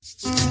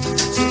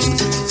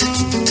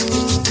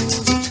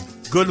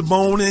Good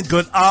morning,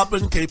 good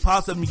afternoon, que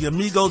pasa, mi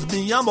amigos,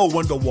 me llamo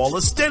Wendell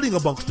Wallace, standing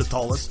amongst the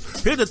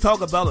tallest, here to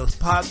talk about a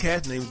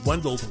podcast named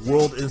Wendell's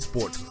World in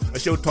Sports, a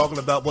show talking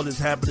about what is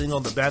happening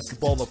on the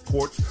basketball of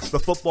courts, the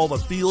football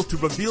of fields, to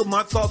reveal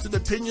my thoughts and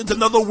opinions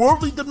and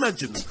otherworldly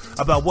dimensions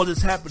about what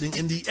is happening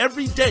in the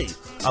everyday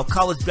of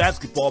college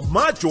basketball,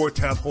 my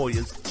Georgetown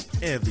Hoyas,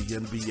 and the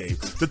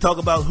NBA, to talk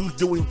about who's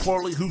doing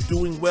poorly, who's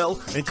doing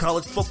well in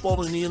college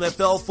football and the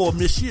NFL for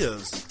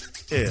messieurs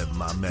and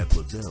my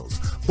mademoiselles.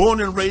 Born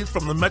and raised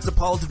from the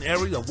metropolitan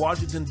area of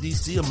Washington,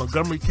 D.C. and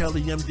Montgomery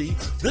County, MD,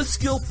 this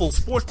skillful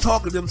sports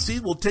talker MC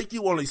will take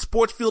you on a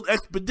sports field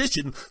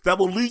expedition that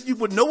will leave you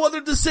with no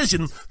other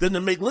decision than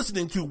to make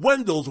listening to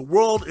Wendell's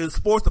World in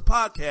Sports, the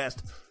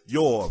podcast,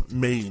 your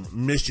main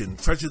mission.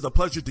 Treasure the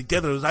pleasure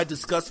together as I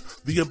discuss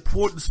the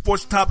important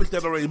sports topics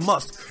that are a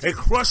must and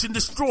crush and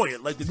destroy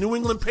it like the New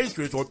England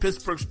Patriots or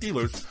Pittsburgh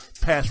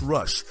Steelers pass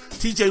rush.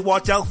 TJ,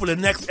 watch out for the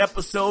next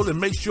episode and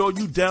make sure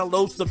you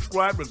download,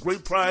 subscribe with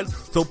great pride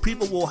so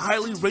people will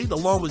highly rate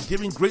along with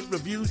giving great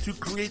reviews to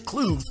create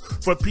clues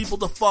for people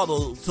to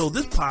follow so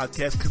this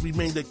podcast can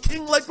remain the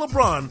king like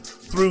LeBron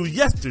through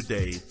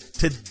yesterday,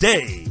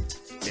 today,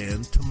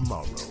 and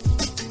tomorrow.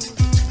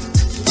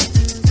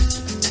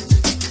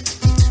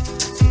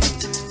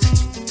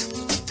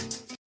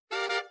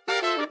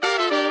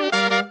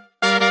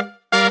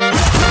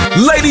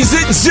 Ladies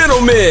and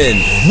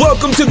gentlemen,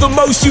 welcome to the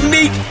most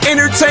unique,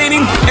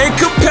 entertaining, and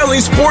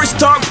compelling sports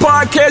talk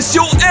podcast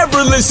you'll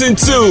ever listen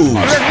to.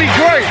 Let's be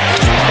great.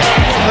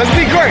 Let's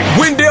be great.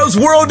 Wendell's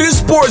World in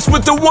Sports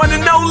with the one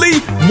and only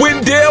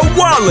Wendell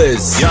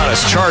Wallace.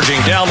 Giannis charging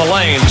down the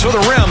lane to the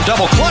rim,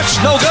 double clutch,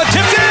 no good,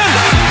 tipped in.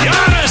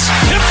 Giannis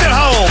tipped it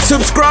home.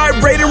 Subscribe,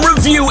 rate, and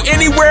review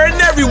anywhere and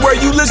everywhere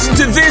you listen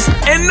to this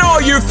and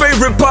all your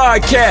favorite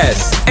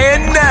podcasts.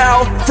 And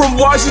now, from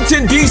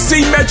Washington,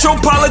 D.C.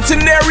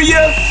 metropolitan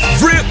area,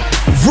 Rip,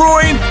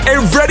 Roaring,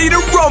 and ready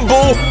to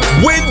rumble,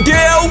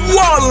 Wendell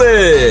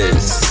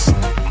Wallace.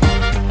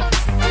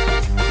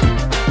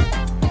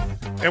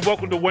 And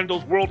welcome to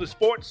Wendell's World of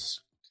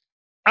Sports.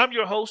 I'm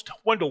your host,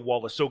 Wendell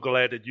Wallace. So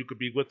glad that you could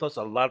be with us.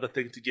 A lot of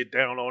things to get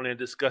down on and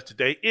discuss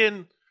today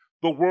in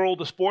the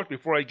world of sports.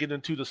 Before I get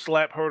into the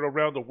slap heard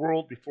around the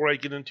world, before I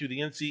get into the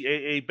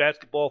NCAA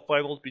basketball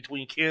finals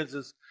between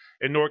Kansas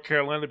and North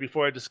Carolina,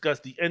 before I discuss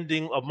the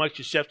ending of Mike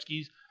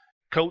Krzyzewski's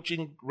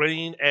coaching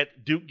reign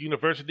at Duke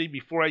University,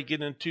 before I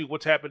get into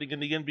what's happening in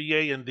the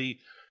NBA and the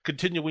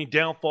continuing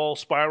downfall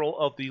spiral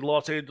of the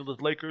Los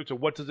Angeles Lakers, or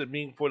what does it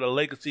mean for the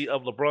legacy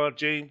of LeBron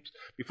James,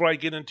 before I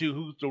get into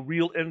who's the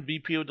real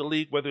MVP of the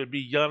league, whether it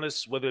be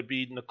Giannis, whether it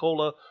be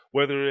Nikola,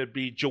 whether it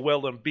be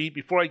Joel Embiid,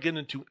 before I get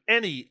into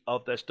any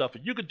of that stuff,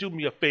 if you could do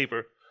me a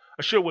favor,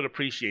 I sure would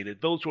appreciate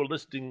it. Those who are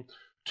listening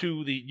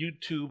to the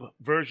YouTube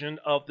version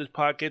of this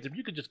podcast, if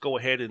you could just go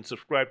ahead and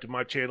subscribe to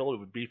my channel, it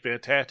would be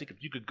fantastic. If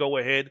you could go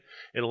ahead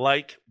and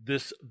like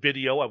this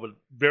video, I would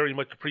very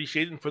much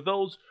appreciate it. And for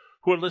those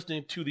who are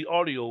listening to the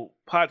audio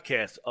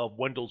podcast of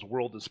Wendell's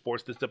World in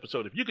Sports, this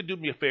episode, if you could do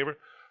me a favor,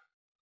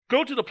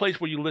 go to the place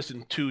where you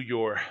listen to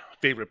your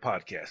favorite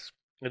podcast.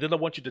 And then I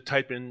want you to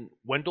type in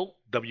Wendell,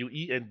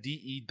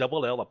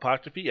 Wendell,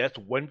 apostrophe, that's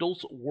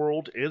Wendell's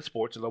World in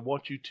Sports. And I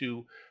want you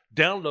to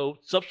download,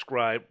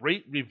 subscribe,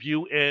 rate,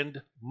 review,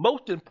 and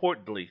most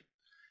importantly,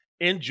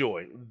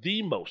 enjoy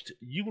the most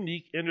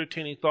unique,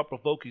 entertaining,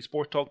 thought-provoking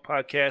sports talk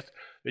podcast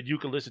that you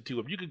can listen to.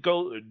 If you could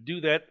go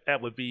do that,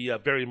 that would be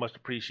very much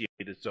appreciated.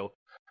 So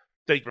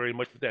thank you very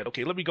much for that.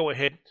 Okay, let me go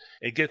ahead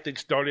and get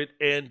things started.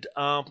 And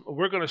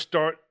we're going to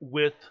start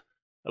with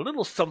a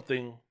little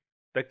something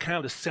that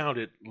kind of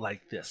sounded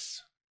like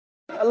this.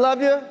 I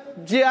love you.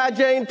 G.I.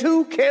 Jane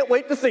 2, can't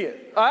wait to see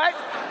it. All right?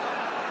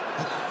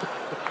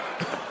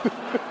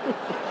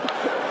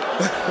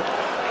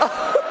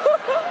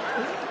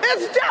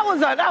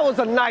 That was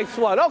a nice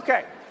one.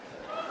 Okay.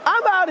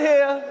 I'm out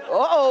here.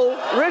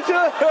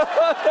 Richard.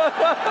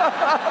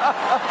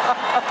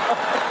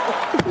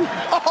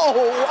 Oh,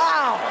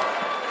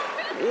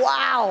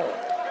 wow.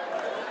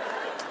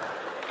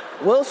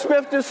 Will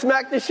Smith just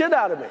smacked the shit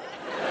out of me.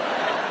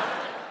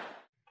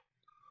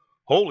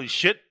 Holy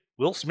shit.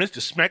 Will Smith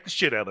just smacked the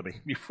shit out of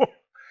me before.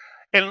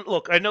 And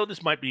look, I know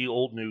this might be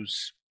old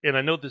news, and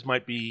I know this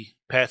might be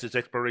past its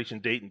expiration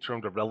date in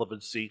terms of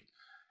relevancy.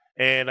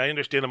 And I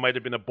understand it might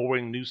have been a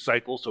boring news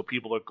cycle, so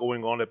people are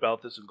going on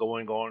about this and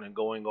going on.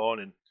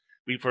 And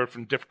we've heard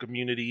from different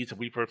communities, and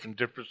we've heard from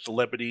different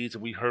celebrities,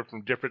 and we've heard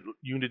from different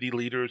unity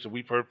leaders, and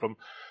we've heard from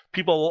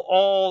people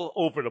all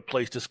over the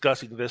place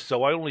discussing this.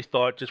 So I only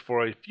thought just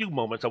for a few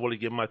moments I want to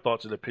give my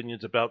thoughts and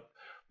opinions about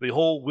the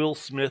whole Will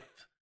Smith,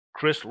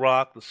 Chris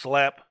Rock, the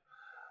slap.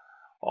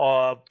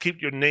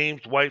 Keep your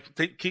name's wife.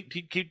 Keep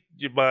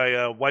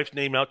my wife's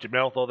name out your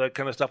mouth. All that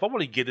kind of stuff. I want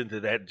to get into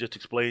that and just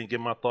explain,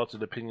 give my thoughts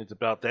and opinions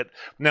about that.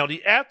 Now,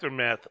 the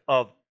aftermath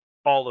of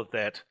all of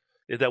that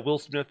is that Will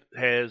Smith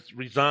has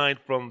resigned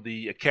from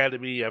the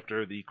Academy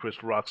after the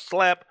Chris Rock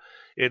slap.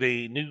 In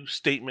a new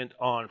statement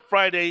on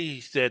Friday,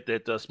 he said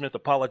that Smith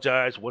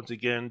apologized once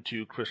again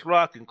to Chris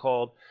Rock and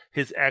called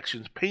his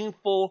actions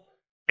painful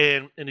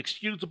and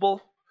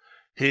inexcusable.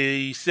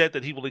 He said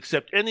that he will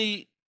accept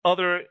any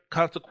other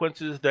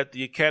consequences that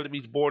the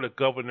Academy's Board of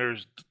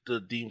Governors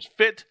deems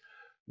fit,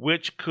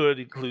 which could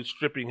include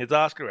stripping his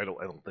Oscar. I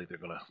don't think they're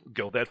going to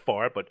go that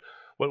far, but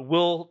what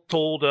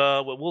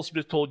Will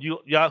Smith told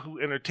Yahoo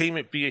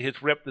Entertainment via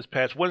his rep this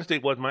past Wednesday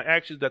was, my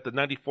actions at the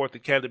 94th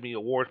Academy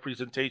Awards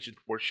presentation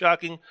were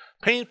shocking,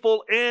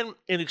 painful, and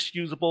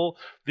inexcusable.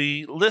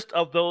 The list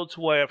of those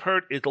who I have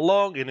hurt is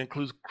long and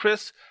includes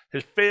Chris,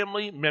 his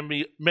family,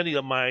 many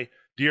of my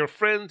dear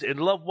friends and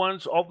loved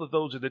ones, all of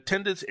those in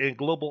attendance and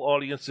global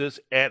audiences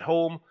at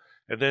home.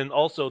 And then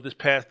also this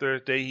past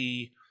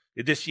Thursday,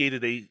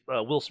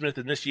 Will Smith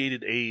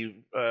initiated a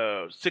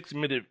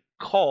 6-minute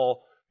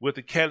call with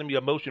Academy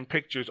of Motion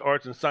Pictures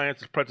Arts and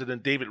Sciences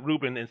President David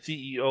Rubin and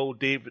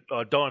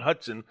CEO Dawn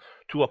Hudson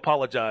to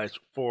apologize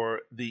for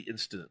the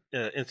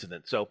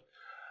incident. So,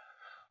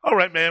 all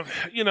right, man,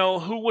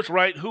 who was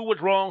right, who was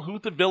wrong,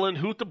 who's the villain,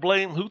 who's to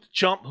blame, who's the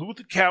chump, who's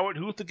the coward,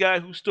 who's the guy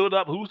who stood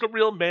up, who's the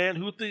real man,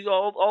 who's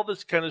all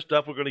this kind of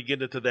stuff. We're going to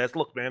get into that.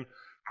 Look, man,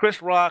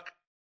 Chris Rock,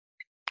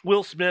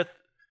 Will Smith,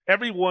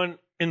 everyone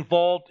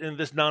involved in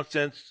this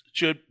nonsense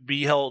should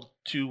be held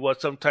to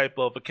some type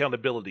of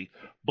accountability,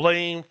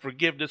 blame,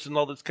 forgiveness, and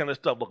all this kind of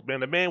stuff. Look, man,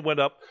 the man went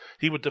up.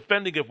 He was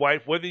defending his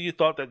wife, whether you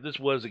thought that this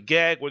was a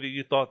gag, whether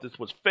you thought this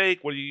was fake,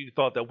 whether you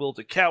thought that Will's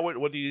a coward,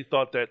 whether you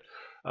thought that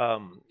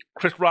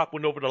Chris Rock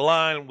went over the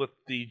line with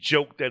the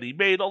joke that he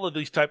made, all of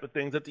these type of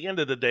things. At the end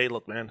of the day,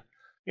 look, man,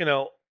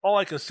 all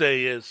I can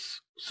say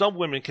is some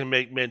women can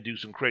make men do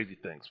some crazy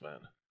things, man.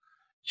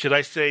 Should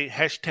I say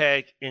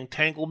hashtag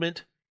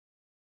entanglement?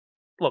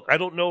 Look, I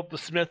don't know if the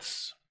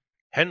Smiths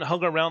hadn't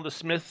hung around the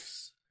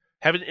Smiths,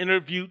 haven't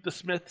interviewed the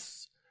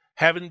Smiths,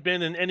 haven't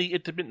been in any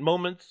intimate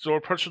moments or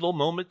personal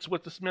moments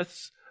with the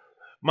Smiths.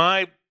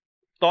 My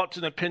thoughts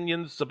and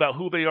opinions about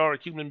who they are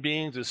as human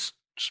beings is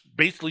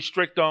basically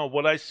strict on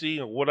what I see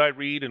and what I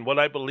read and what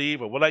I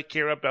believe or what I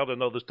care about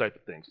and all this type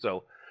of thing.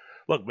 So,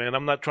 look, man,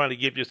 I'm not trying to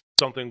give you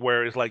something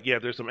where it's like, yeah,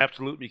 there's some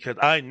absolute, because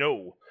I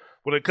know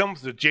when it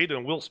comes to Jada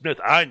and Will Smith,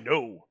 I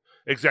know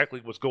exactly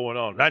what's going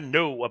on. I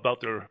know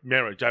about their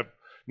marriage. I've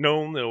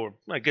known, or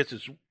I guess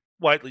it's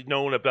widely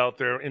known, about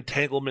their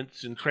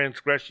entanglements and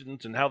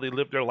transgressions and how they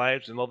live their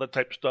lives and all that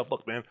type of stuff.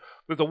 Look, man,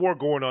 there's a war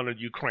going on in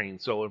Ukraine,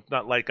 so it's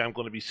not like I'm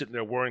going to be sitting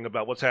there worrying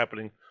about what's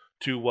happening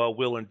to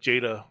Will and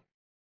Jada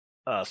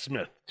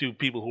Smith, two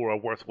people who are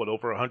worth,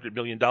 over $100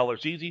 million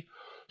easy.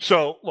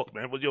 So, look,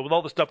 man, with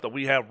all the stuff that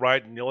we have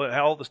right and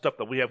all the stuff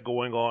that we have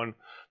going on,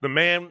 the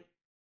man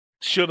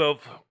should have,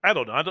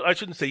 I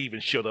shouldn't say even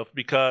should have,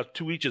 because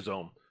to each his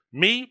own.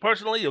 Me,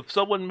 personally, if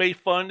someone made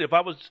fun, if I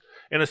was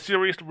in a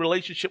serious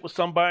relationship with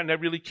somebody and I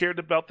really cared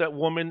about that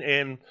woman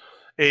and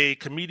a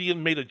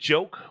comedian made a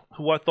joke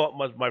who I thought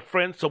was my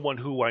friend, someone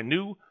who I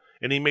knew,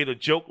 and he made a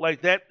joke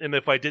like that, and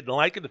if I didn't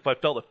like it, if I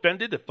felt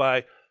offended, if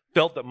I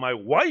felt that my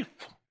wife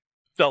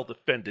felt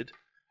offended,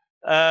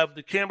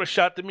 the camera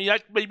shot to me,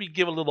 I'd maybe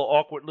give a little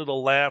awkward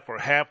little laugh or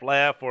half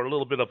laugh or a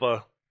little bit of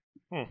a,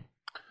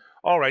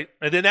 all right.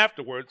 And then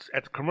afterwards,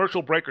 at the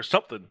commercial break or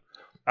something,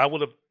 I would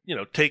have,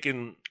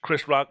 taken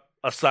Chris Rock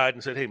aside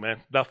and said, hey,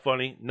 man, not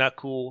funny, not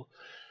cool,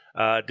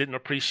 didn't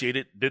appreciate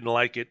it, didn't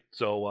like it.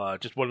 So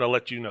just wanted to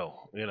let you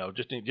know,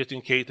 just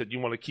in case that you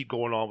want to keep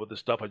going on with this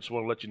stuff, I just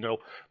want to let you know,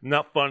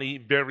 not funny,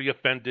 very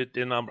offended,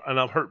 and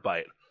I'm hurt by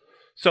it.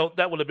 So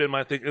that would have been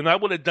my thing. And I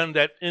would have done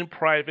that in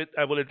private.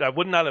 I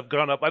would not have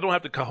gone up. I don't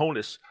have the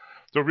cojones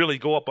to really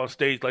go up on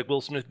stage like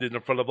Will Smith did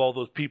in front of all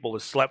those people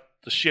and slap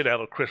the shit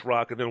out of Chris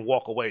Rock and then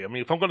walk away. I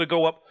mean, if I'm going to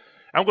go up,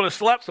 I'm going to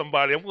slap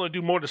somebody, I'm going to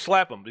do more to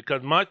slap him,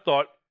 because my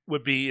thought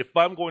would be, if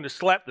I'm going to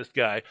slap this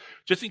guy,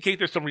 just in case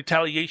there's some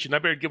retaliation, I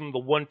better give him the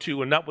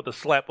 1-2 and not with a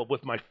slap, but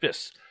with my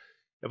fists.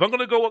 If I'm going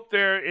to go up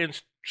there and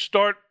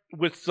start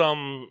with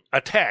some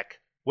attack,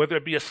 whether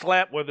it be a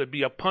slap, whether it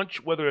be a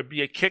punch, whether it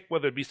be a kick,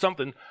 whether it be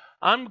something,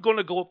 I'm going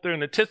to go up there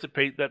and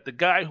anticipate that the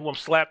guy who I'm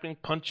slapping,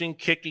 punching,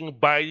 kicking,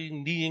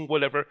 biting, kneeing,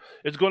 whatever,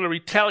 is going to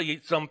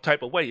retaliate some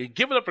type of way. And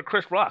give it up for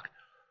Chris Rock,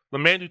 the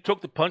man who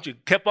took the punch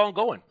and kept on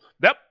going.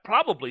 That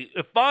probably,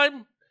 if I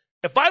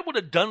would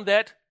have done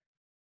that,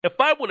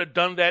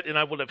 and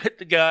I would have hit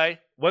the guy,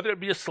 whether it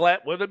be a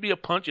slap, whether it be a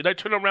punch, and I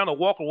turn around and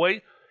walk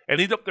away,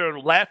 and he's up there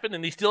laughing,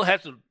 and he still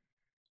has to,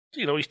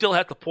 he still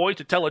has the poise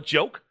to tell a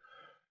joke,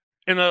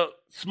 in a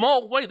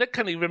small way, that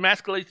kind of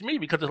emasculates me,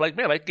 because it's like,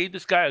 man, I gave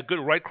this guy a good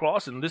right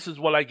cross, and this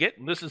is what I get,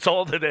 and this is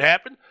all that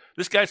happened.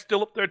 This guy's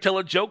still up there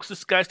telling jokes.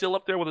 This guy's still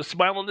up there with a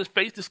smile on his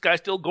face. This guy's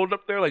still going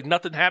up there like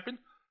nothing happened.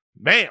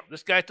 Man,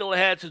 this guy still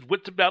has his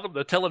wits about him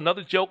to tell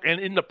another joke,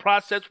 and in the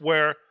process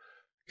where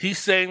he's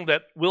saying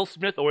that Will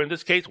Smith, or in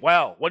this case,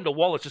 wow, Wendell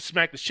Wallace just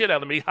smacked the shit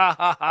out of me, ha,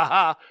 ha, ha,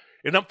 ha,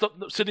 and I'm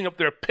sitting up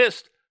there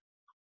pissed,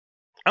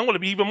 I'm going to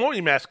be even more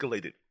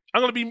emasculated.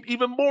 I'm going to be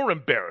even more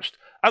embarrassed.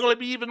 I'm going to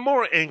be even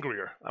more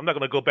angrier. I'm not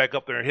going to go back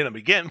up there and hit him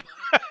again,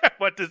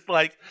 but it's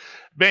like,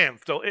 man,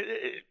 so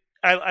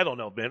I don't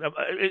know, man.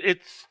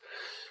 It's,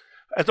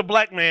 as a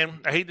black man,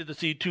 I hated to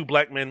see two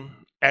black men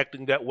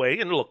acting that way.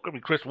 And look, I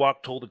mean, Chris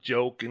Rock told a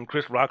joke, and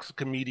Chris Rock's a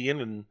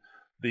comedian, and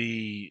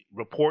The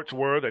reports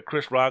were that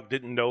Chris Rock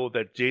didn't know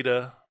that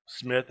Jada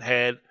Smith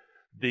had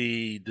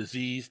the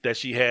disease that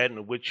she had,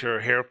 in which her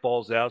hair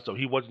falls out, so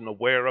he wasn't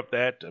aware of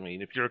that. I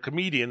mean, if you're a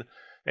comedian,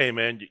 hey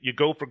man, you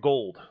go for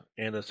gold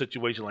in a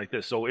situation like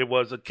this. So it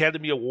was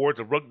Academy Awards.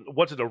 It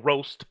wasn't a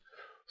roast.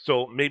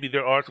 So maybe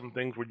there are some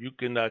things where you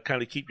can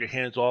kind of keep your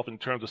hands off in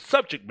terms of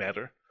subject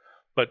matter.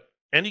 But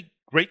any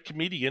great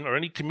comedian or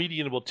any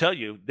comedian will tell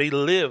you they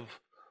live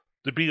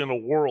to be in a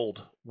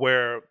world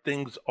where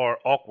things are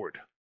awkward,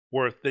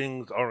 where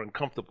things are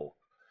uncomfortable.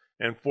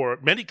 And for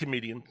many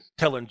comedians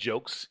telling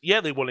jokes, yeah,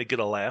 they want to get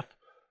a laugh,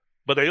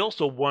 but they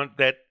also want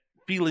that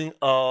feeling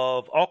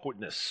of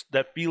awkwardness,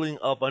 that feeling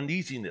of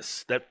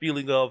uneasiness, that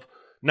feeling of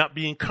not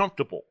being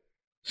comfortable.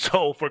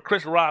 So for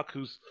Chris Rock,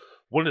 who's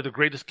one of the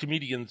greatest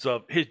comedians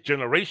of his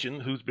generation,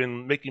 who's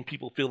been making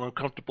people feel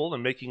uncomfortable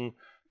and making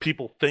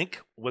people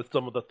think with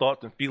some of the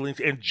thoughts and feelings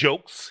and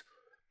jokes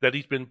that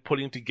he's been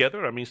putting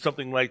together. I mean,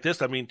 something like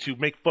this, I mean, to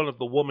make fun of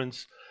the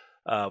woman's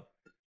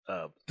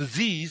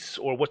disease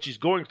or what she's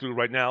going through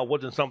right now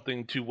wasn't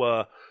something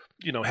to,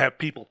 have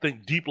people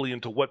think deeply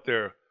into what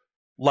their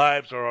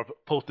lives are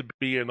supposed to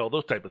be and all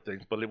those type of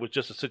things. But it was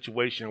just a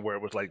situation where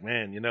it was like,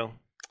 man,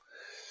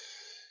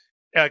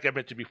 like I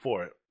mentioned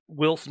before,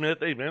 Will Smith,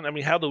 hey man, I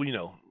mean, how do we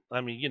know? I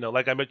mean,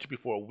 like I mentioned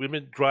before,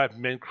 women drive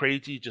men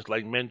crazy just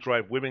like men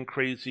drive women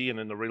crazy. And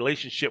in a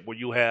relationship where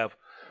you have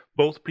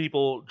both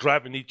people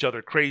driving each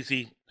other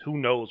crazy, who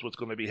knows what's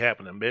going to be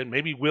happening, man?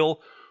 Maybe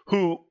Will,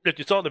 who, if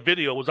you saw the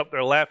video, was up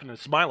there laughing and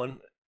smiling.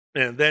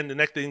 And then the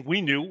next thing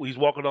we knew, he's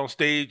walking on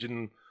stage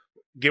and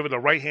giving a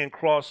right-hand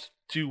cross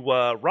to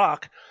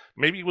Rock.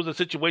 Maybe it was a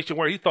situation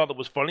where he thought it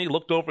was funny. He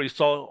looked over, he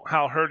saw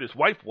how hurt his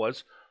wife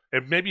was.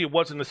 And maybe it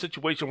wasn't a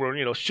situation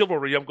where,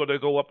 chivalry, I'm going to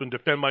go up and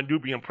defend my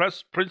Nubian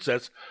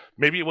princess.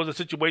 Maybe it was a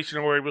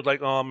situation where he was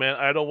like, oh, man,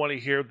 I don't want to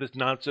hear this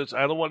nonsense.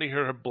 I don't want to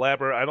hear her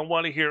blabber. I don't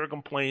want to hear her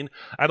complain.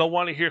 I don't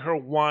want to hear her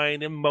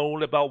whine and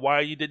moan about why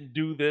you didn't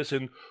do this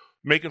and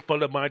making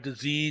fun of my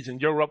disease. And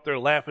you're up there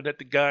laughing at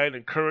the guy and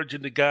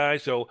encouraging the guy.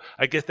 So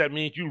I guess that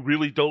means you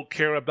really don't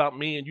care about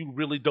me and you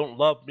really don't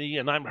love me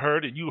and I'm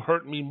hurt and you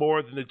hurt me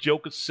more than the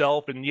joke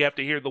itself. And you have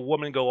to hear the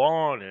woman go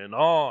on and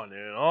on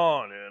and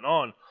on and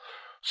on.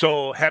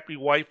 So happy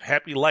wife,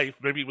 happy life.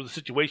 Maybe it was a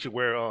situation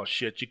where, oh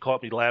shit, she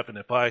caught me laughing.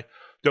 If I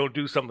don't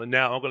do something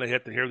now, I'm going to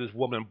have to hear this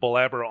woman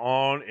blabber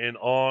on and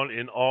on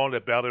and on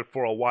about it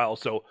for a while.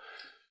 So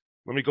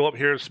let me go up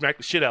here and smack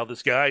the shit out of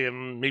this guy,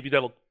 and maybe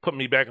that'll put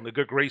me back in the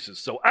good graces.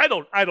 So I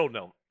don't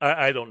know.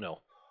 I don't know.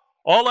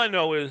 All I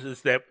know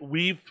is that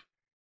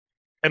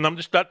and I'm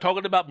just not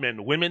talking about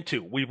men, women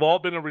too. We've all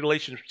been in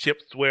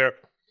relationships where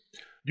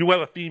you have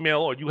a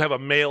female or you have a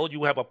male,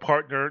 you have a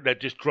partner that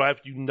just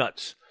drives you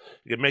nuts.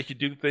 It makes you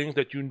do things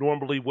that you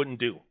normally wouldn't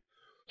do.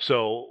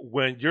 So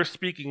when you're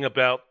speaking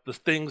about the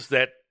things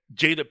that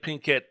Jada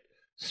Pinkett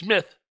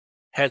Smith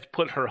has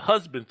put her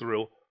husband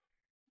through,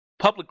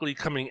 publicly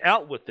coming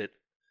out with it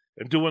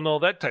and doing all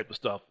that type of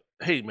stuff,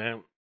 hey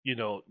man,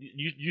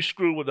 you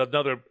screw with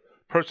another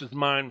person's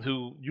mind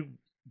who you've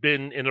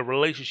been in a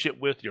relationship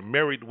with, you're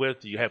married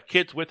with, you have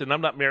kids with, and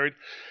I'm not married.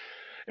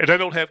 And I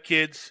don't have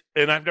kids,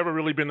 and I've never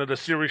really been in a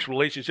serious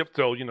relationship.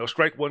 So,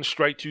 strike one,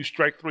 strike two,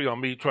 strike three on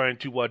me trying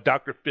to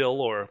Dr.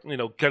 Phil or,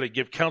 kind of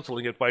give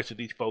counseling advice to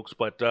these folks.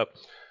 But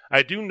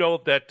I do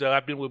know that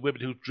I've been with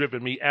women who've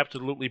driven me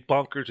absolutely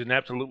bonkers and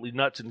absolutely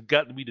nuts and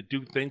gotten me to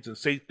do things and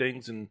say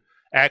things and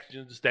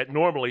actions that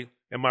normally,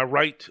 in my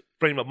right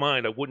frame of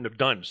mind, I wouldn't have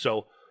done.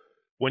 So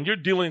when you're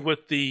dealing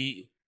with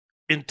the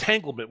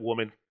entanglement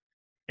woman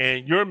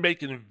and you're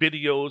making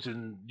videos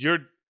and you're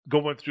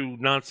going through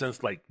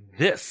nonsense like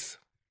this,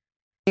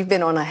 you've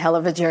been on a hell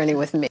of a journey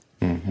with me.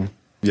 Mm-hmm.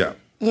 Yeah.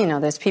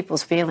 There's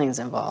people's feelings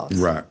involved.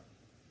 Right.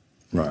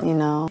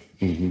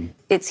 Mm-hmm.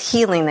 It's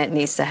healing that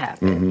needs to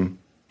happen. Mm-hmm.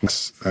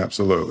 Yes,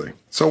 absolutely.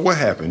 So what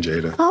happened,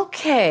 Jada?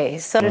 Okay.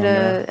 So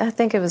I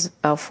think it was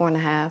about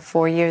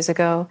 4 years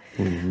ago.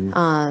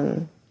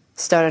 Mm-hmm.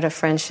 Started a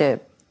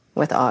friendship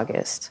with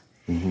August.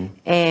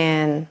 Mm-hmm.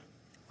 And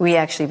we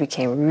actually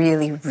became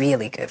really,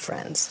 really good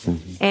friends.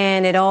 Mm-hmm.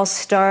 And it all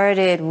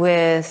started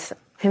with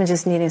him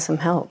just needing some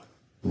help.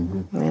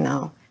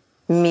 Mm-hmm.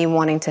 Me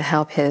wanting to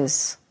help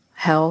his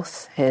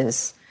health,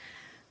 his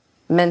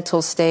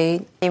mental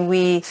state. And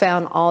we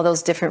found all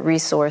those different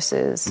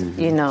resources,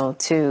 mm-hmm.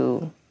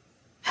 To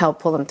help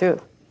pull him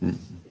through.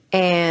 Mm-hmm.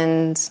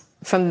 And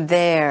from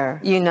there,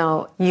 you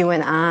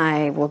and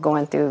I were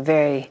going through a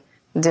very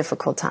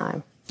difficult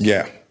time.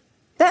 Yeah.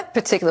 That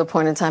particular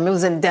point in time, it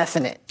was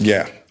indefinite.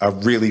 Yeah. I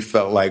really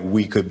felt like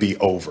we could be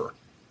over.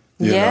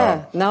 We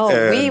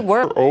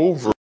were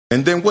over.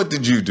 And then what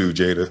did you do,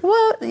 Jada?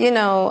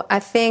 Well, I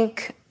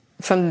think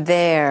from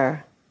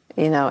there,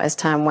 as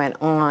time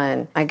went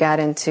on, I got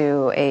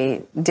into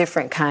a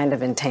different kind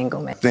of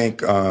entanglement. I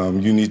think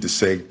you need to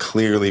say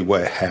clearly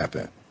what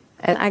happened.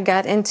 And I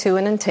got into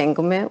an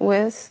entanglement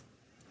with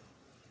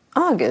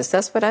August.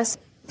 That's what I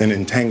said. An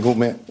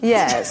entanglement?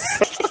 Yes.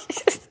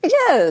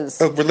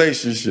 Yes. A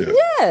relationship?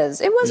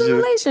 Yes, it was a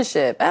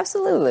relationship.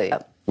 Absolutely.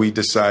 We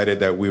decided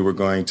that we were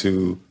going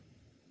to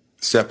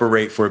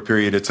separate for a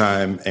period of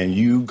time and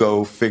you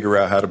go figure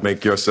out how to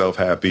make yourself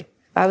happy.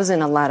 I was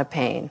in a lot of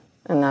pain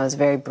and I was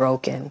very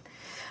broken.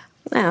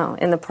 Now,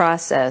 in the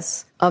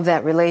process of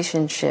that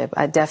relationship,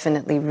 I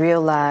definitely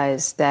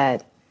realized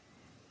that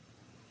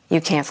you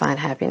can't find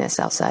happiness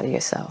outside of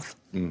yourself.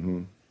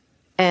 Mm-hmm.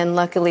 And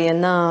luckily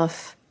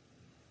enough,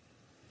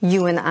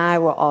 you and I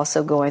were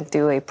also going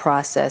through a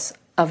process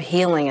of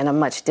healing in a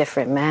much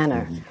different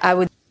manner.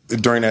 Mm-hmm.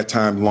 During that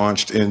time,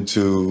 launched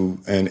into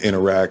an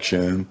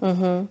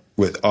interaction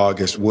with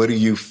August. What do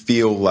you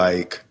feel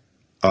like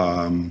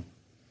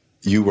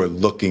you were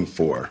looking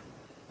for?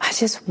 I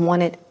just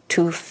wanted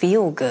to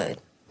feel good.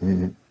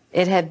 Mm-hmm.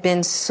 It had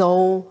been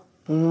so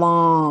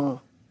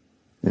long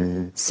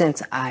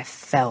since I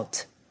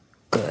felt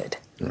good.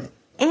 Right.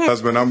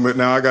 Husband,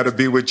 now I got to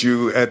be with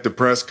you at the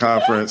press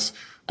conference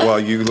while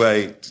you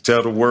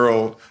tell the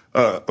world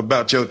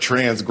about your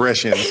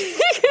transgressions.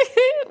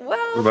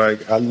 Well,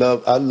 I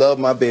love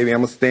my baby.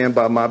 I'm gonna stand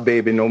by my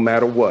baby no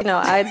matter what.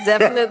 I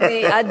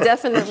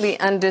definitely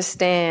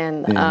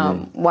understand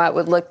why it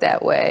would look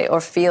that way or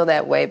feel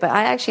that way, but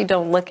I actually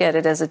don't look at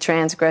it as a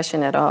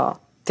transgression at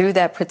all. Through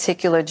that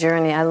particular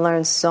journey, I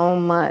learned so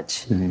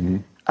much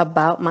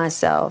about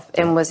myself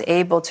and was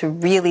able to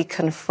really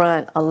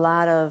confront a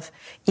lot of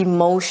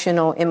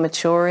emotional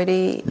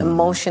immaturity,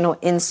 emotional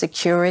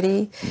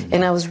insecurity,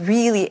 and I was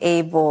really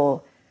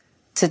able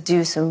to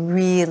do some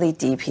really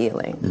deep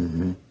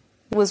healing.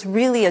 It was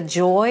really a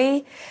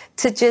joy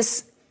to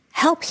just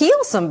help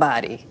heal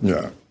somebody.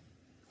 Yeah.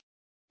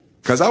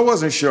 Because I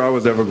wasn't sure I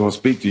was ever going to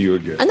speak to you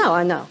again.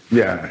 I know.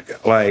 Yeah.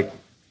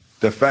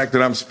 The fact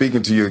that I'm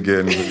speaking to you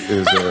again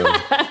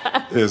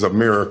is a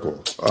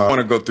miracle. I don't want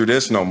to go through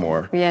this no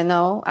more. Yeah,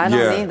 no, I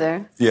don't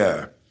either.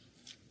 Yeah.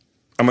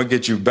 I'm going to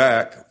get you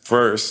back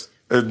first,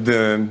 and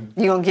then...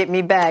 You're going to get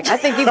me back. I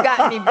think you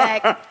got me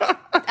back.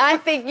 I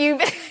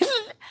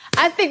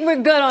think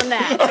we're good on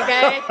that,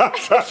 okay?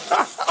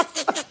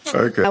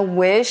 Okay. I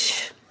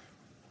wish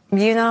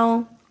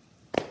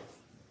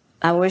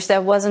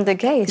that wasn't the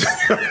case.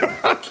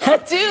 I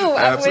do.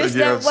 I wish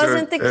that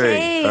wasn't the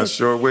case. I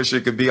sure wish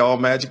it could be all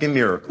magic and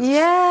miracles.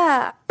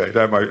 Yeah.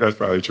 That's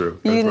probably true.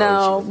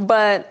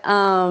 But,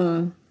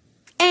 and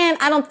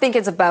I don't think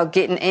it's about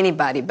getting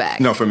anybody back.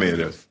 No, for me it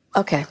is.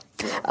 Okay.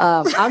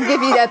 I'll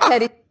give you that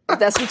petty if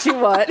that's what you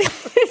want.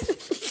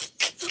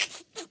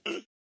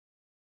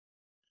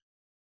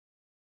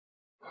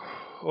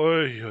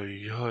 Oy,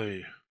 oy,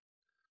 oy.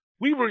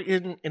 We were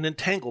in an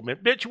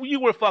entanglement. Bitch,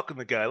 you were fucking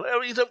the guy.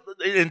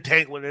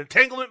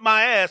 Entanglement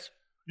my ass.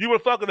 You were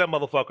fucking that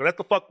motherfucker. That's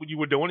the fuck what you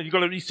were doing. You're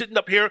going to be sitting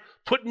up here,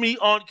 putting me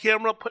on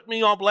camera, putting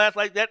me on blast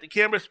like that. The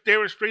camera's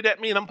staring straight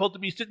at me, and I'm supposed to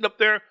be sitting up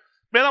there.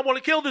 Man, I want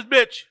to kill this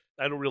bitch.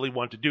 I don't really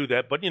want to do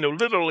that, but,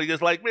 literally,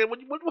 it's like, man,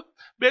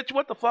 bitch,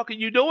 what the fuck are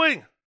you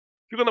doing?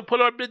 You're going to put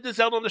our business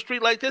out on the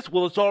street like this?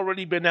 Well, it's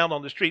already been out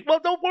on the street.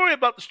 Well, don't worry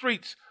about the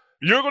streets.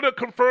 You're going to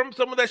confirm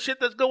some of that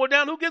shit that's going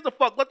down? Who gives a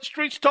fuck? Let the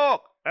streets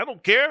talk. I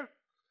don't care.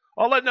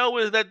 All I know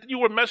is that you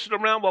were messing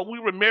around while we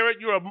were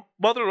married. You're a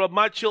mother of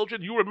my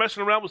children. You were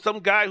messing around with some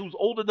guy who's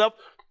old enough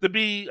to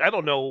be, I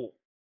don't know,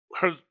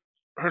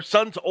 her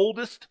son's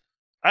oldest.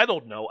 I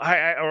don't know.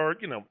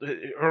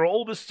 Her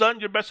oldest son,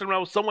 you're messing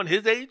around with someone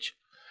his age?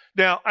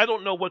 Now, I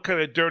don't know what kind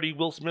of dirty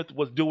Will Smith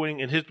was doing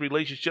in his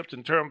relationships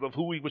in terms of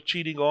who he was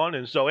cheating on.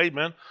 And so, hey,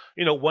 man,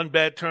 one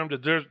bad term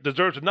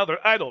deserves another.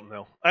 I don't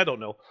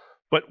know.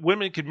 But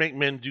women can make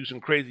men do some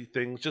crazy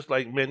things, just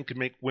like men can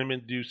make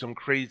women do some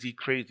crazy,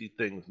 crazy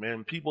things,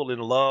 man. People in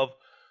love,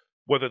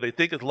 whether they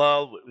think it's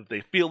love, if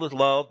they feel it's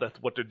love, that's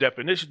what their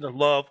definition of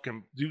love,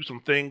 can do some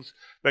things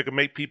that can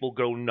make people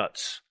go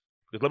nuts.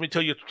 Because let me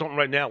tell you something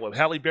right now. When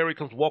Halle Berry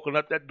comes walking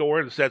up that door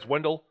and says,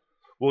 Wendell,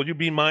 will you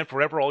be mine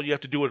forever? All you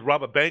have to do is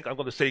rob a bank. I'm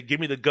going to say, give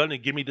me the gun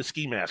and give me the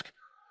ski mask.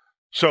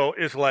 So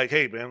it's like,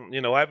 hey, man,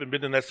 I haven't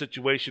been in that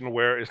situation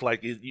where it's like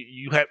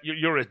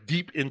you're as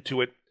deep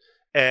into it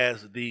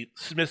as the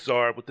Smiths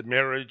are with the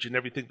marriage and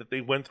everything that they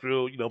went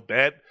through,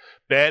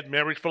 bad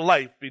marriage for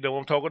life, what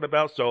I'm talking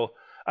about? So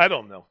I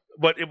don't know.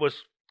 But it was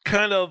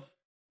kind of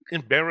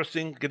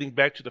embarrassing getting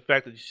back to the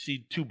fact that you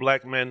see two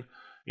black men,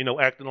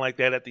 acting like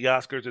that at the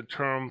Oscars in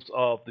terms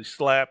of the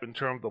slap, in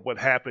terms of what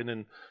happened.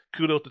 And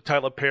kudos to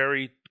Tyler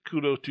Perry,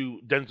 kudos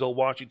to Denzel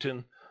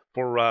Washington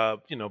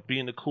for,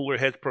 being the cooler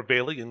heads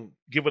prevailing, and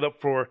give it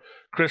up for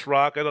Chris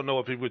Rock. I don't know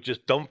if he was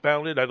just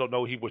dumbfounded. I don't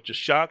know if he was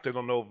just shocked. I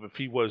don't know if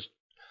he was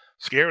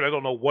scared. I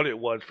don't know what it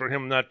was for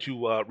him not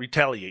to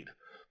retaliate,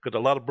 because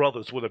a lot of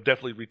brothers would have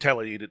definitely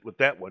retaliated with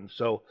that one.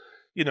 So,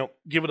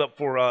 give it up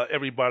for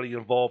everybody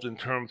involved in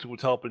terms who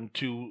was helping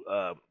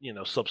to,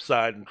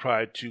 subside and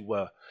try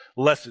to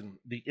lessen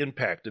the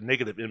impact, the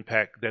negative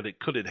impact that it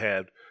could have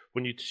had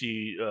when you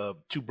see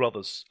two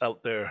brothers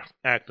out there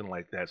acting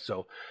like that.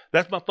 So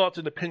that's my thoughts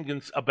and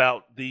opinions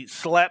about the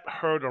slap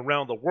heard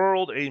around the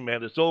world.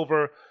 Amen. It's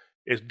over.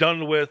 It's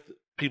done with.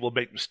 People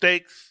make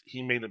mistakes.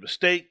 He made a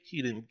mistake.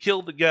 He didn't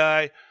kill the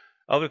guy.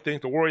 Other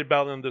things to worry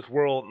about in this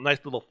world. Nice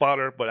little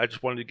fodder, but I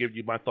just wanted to give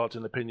you my thoughts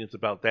and opinions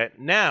about that.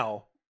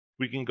 Now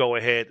we can go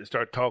ahead and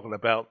start talking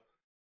about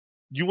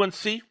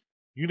UNC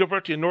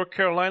University of North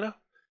Carolina,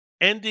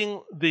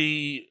 ending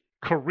the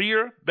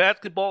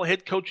basketball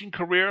head coaching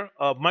career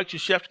of Mike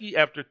Krzyzewski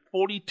after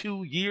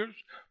 42 years,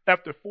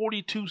 after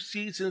 42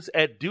 seasons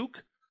at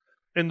Duke,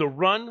 in the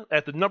run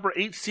at the number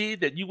 8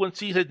 seed that UNC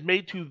had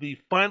made to the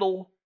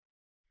final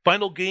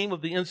game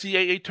of the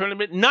NCAA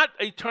tournament. Not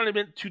a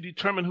tournament to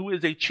determine who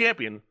is a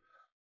champion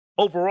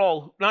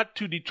overall, not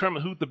to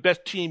determine who the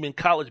best team in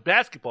college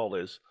basketball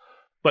is,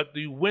 but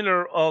the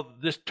winner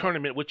of this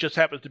tournament, which just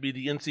happens to be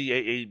the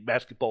NCAA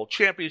basketball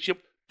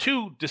championship.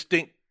 Two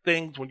distinct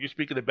things when you're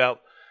speaking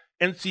about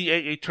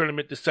NCAA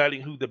tournament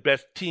deciding who the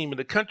best team in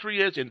the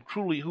country is, and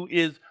truly who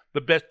is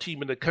the best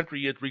team in the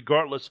country is,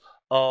 regardless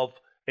of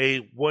a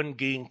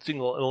one-game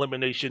single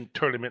elimination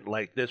tournament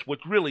like this,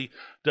 which really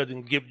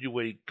doesn't give you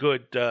a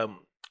good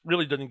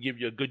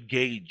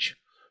gauge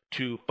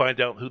to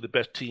find out who the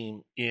best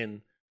team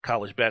in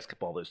college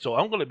basketball is. So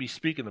I'm going to be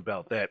speaking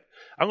about that.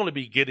 I'm going to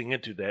be getting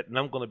into that, and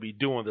I'm going to be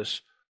doing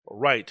this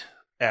right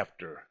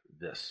after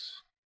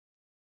this.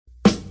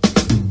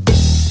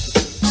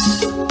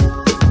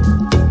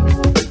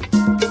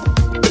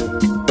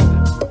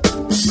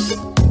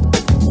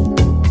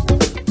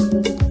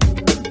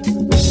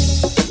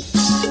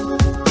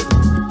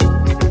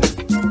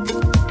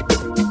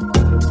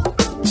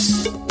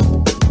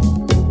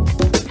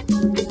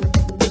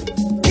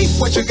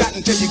 What you got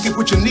until you get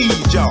what you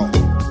need, y'all.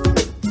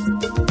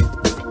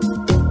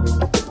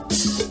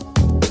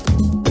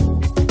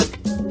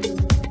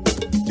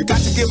 You got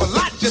to give a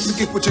lot just to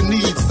get what you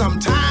need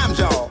sometimes,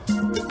 y'all.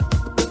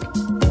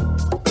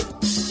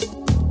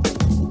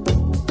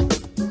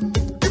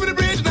 Give me the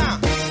bridge now.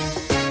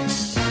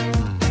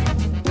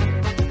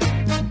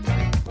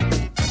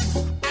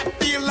 I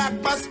feel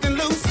like busting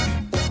loose,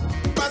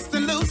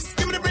 busting loose.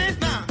 Give me the bridge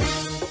now.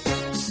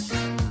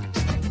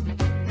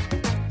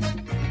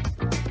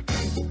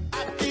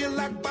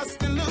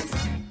 Bustin'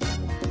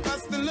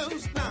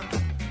 loose now.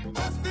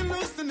 Bustin'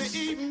 loose in the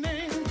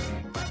evening.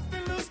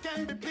 Bustin' loose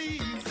can be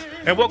pleasing.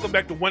 And welcome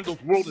back to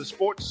Wendell's World of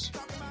Sports.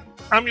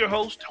 I'm your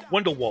host,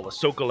 Wendell Wallace.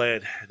 So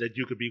glad that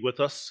you could be with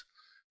us,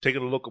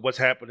 taking a look at what's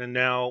happening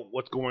now,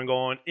 what's going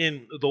on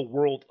in the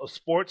world of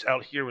sports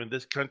out here in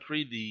this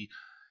country, the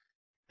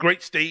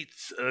great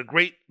states,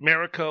 great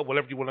America,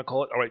 whatever you want to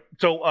call it. All right.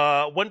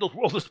 So Wendell's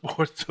World of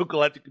Sports, so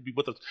glad you could be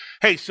with us.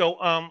 Hey, so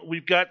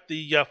we've got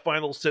the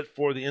final set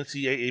for the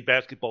NCAA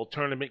basketball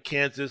tournament,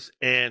 Kansas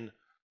and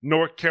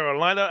North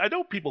Carolina. I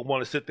know people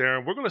want to sit there,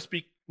 and we're going to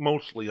speak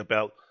mostly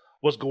about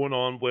what's going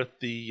on with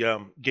the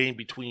game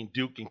between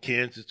Duke and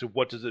Kansas, and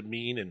what does it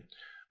mean, and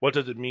what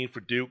does it mean for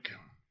Duke?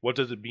 What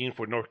does it mean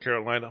for North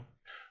Carolina?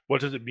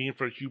 What does it mean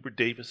for Hubert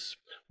Davis?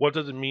 What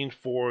does it mean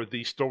for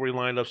the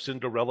storyline of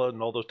Cinderella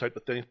and all those type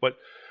of things? But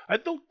I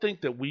don't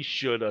think that we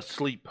should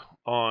sleep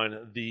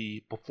on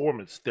the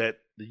performance that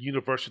the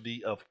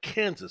University of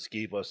Kansas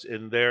gave us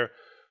in their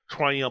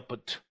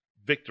triumphant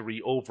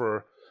victory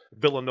over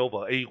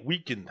Villanova, a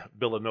weakened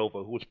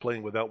Villanova who was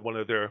playing without one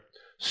of their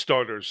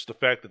starters. The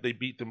fact that they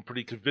beat them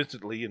pretty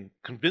convincingly,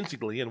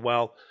 and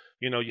while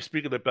you're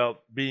speaking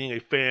about being a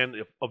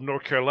fan of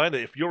North Carolina,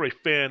 if you're a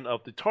fan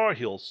of the Tar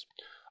Heels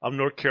of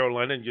North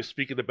Carolina, and you're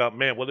speaking about,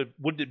 man,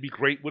 wouldn't it be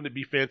great? Wouldn't it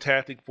be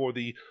fantastic for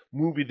the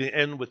movie to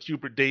end with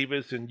Hubert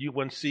Davis and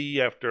UNC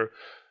after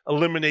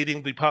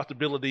eliminating the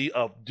possibility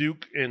of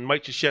Duke and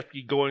Mike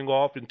Krzyzewski going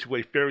off into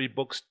a fairy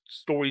book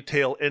story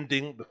tale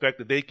ending, the fact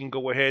that they can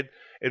go ahead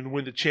and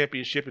win the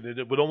championship, and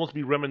it would almost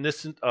be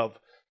reminiscent of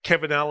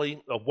Kevin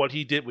Ollie, of what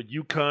he did with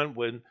UConn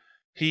when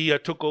he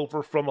took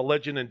over from a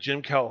legend in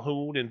Jim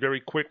Calhoun and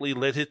very quickly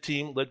led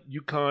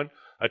UConn,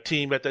 a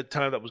team at that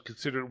time that was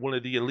considered one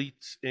of the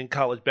elites in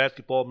college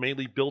basketball,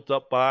 mainly built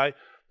up by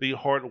the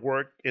hard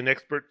work and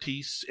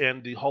expertise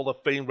and the Hall of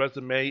Fame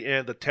resume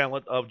and the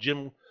talent of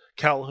Jim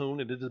Calhoun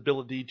and his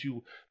ability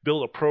to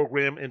build a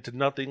program into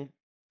nothing,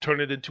 turn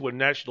it into a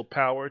national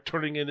power,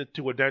 turning it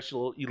into a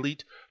national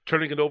elite,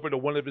 turning it over to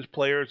one of his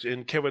players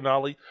in Kevin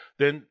Ollie.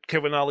 Then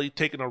Kevin Ollie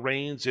taking the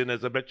reins and,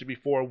 as I mentioned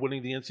before,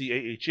 winning the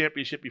NCAA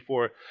championship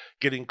before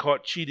getting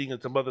caught cheating and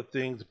some other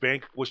things,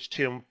 vanquished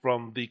him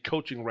from the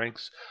coaching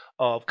ranks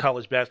of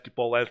college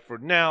basketball. As for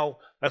now,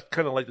 that's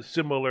kind of like a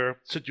similar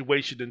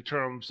situation in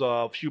terms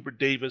of Hubert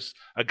Davis,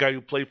 a guy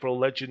who played for a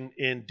legend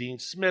in Dean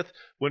Smith,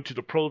 went to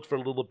the pros for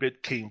a little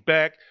bit, came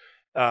back.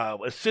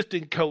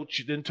 Assistant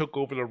coach, then took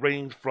over the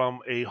reins from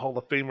a Hall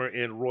of Famer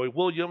in Roy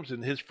Williams,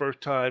 and his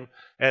first time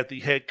as the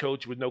head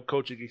coach with no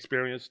coaching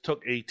experience,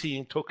 took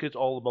his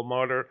alma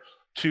mater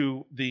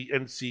to the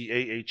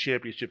NCAA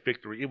championship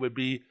victory. It would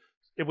be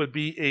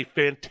a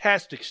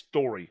fantastic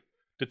story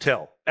to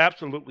tell,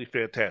 absolutely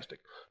fantastic.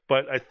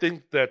 But I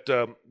think that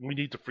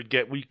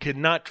we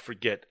cannot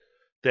forget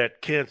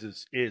that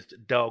Kansas is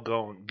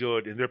doggone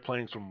good, and they're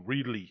playing some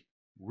really,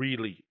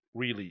 really,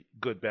 really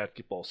good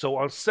basketball. So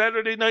on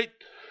Saturday night,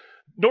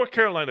 North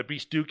Carolina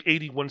beats Duke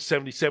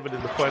 81-77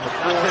 in the Final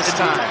Four. This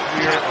time,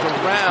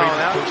 around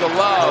out to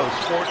Love.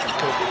 Sports and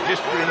coaching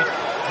history.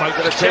 Mike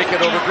going to take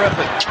it over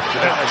Griffin.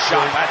 That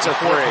shot, that's a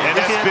three. And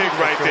that's big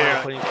right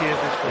there.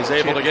 He's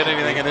able to get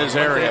anything in his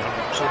area.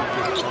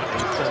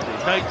 Sunday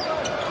night.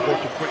 For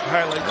some quick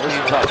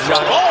highlights. Tough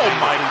shot. Oh,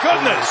 my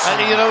goodness.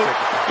 And, he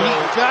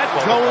got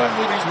going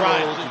with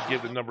drives. To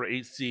give the number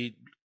 8 seed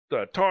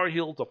Tar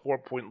Heels a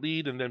 4-point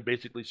lead and then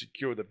basically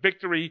secure the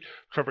victory.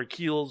 Trevor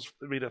Keels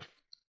made a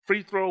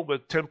free throw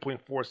with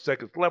 10.4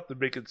 seconds left to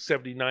make it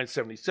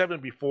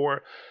 79-77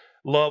 before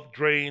Love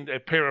drained a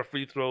pair of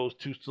free throws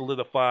to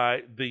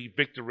solidify the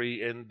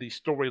victory, and the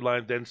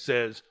storyline then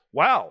says,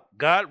 wow,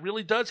 God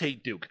really does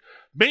hate Duke.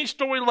 Main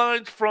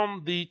storylines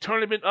from the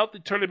tournament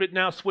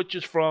now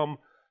switches from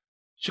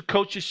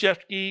Coach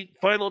Krzyzewski,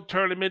 final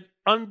tournament,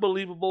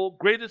 unbelievable,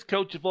 greatest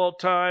coach of all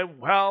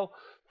time. How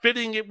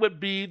fitting it would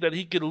be that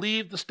he could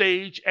leave the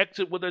stage,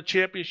 exit with a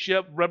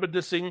championship,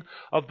 reminiscing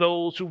of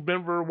those who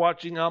remember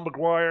watching Al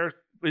McGuire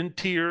in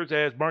tears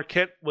as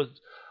Marquette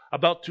was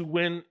about to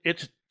win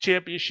its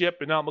championship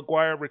and Al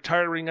McGuire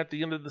retiring at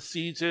the end of the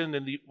season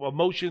and the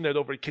emotion that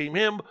overcame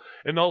him,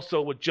 and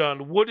also with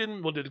John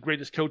Wooden, one of the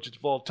greatest coaches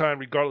of all time,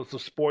 regardless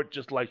of sport,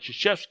 just like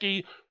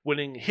Krzyzewski,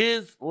 winning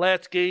his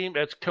last game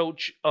as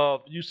coach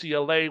of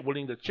UCLA,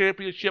 winning the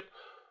championship.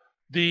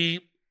 The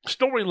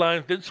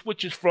storyline then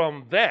switches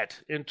from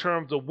that in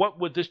terms of what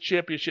would this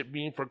championship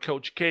mean for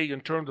Coach K in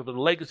terms of the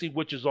legacy,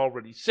 which is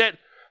already set.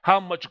 How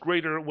much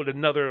greater would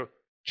another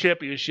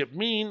championship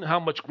mean? How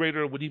much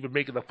greater would even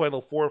making the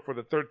Final Four for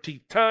the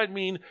 13th time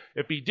mean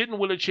if he didn't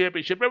win a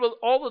championship? Remember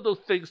all of those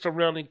things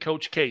surrounding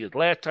Coach K his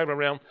last time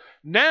around.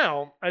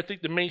 Now, I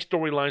think the main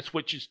storyline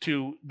switches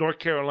to North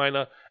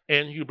Carolina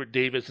and Hubert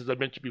Davis, as I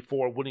mentioned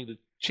before, winning the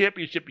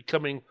championship,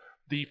 becoming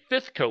the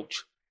 5th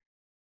coach.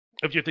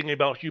 If you're thinking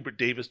about Hubert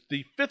Davis,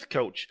 the 5th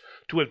coach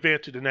to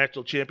advance to the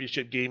national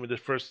championship game in his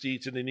first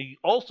season, and he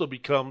also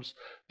becomes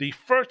the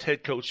first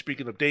head coach,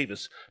 speaking of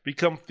Davis,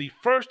 becomes the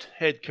first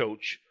head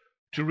coach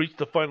to reach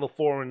the Final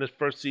Four in this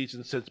first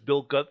season since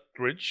Bill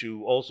Guthridge,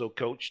 who also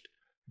coached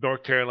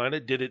North Carolina,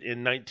 did it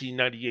in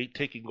 1998,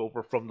 taking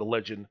over from the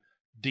legend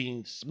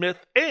Dean Smith.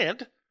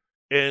 And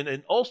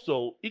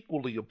also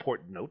equally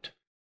important note,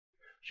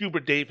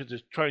 Hubert Davis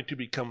is trying to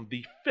become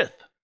the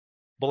 5th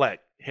black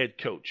head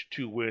coach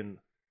to win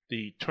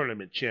the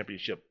tournament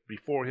championship.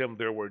 Before him,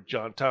 there were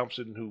John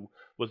Thompson, who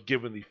was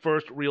given the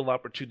first real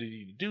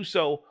opportunity to do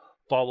so,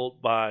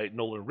 followed by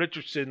Nolan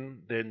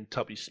Richardson, then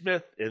Tubby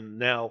Smith,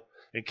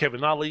 and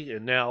Kevin Ollie,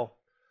 and now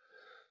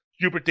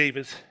Hubert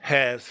Davis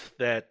has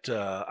that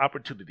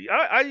opportunity.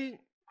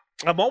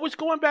 I'm always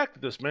going back to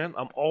this, man.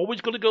 I'm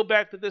always going to go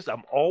back to this.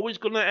 I'm always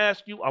going to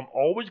ask you. I'm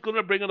always going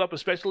to bring it up,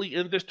 especially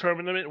in this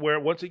tournament where,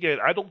 once again,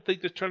 I don't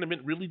think this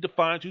tournament really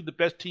defines who the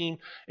best team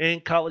in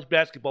college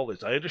basketball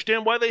is. I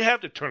understand why they have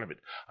the tournament.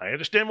 I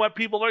understand why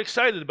people are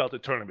excited about the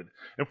tournament.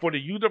 And for the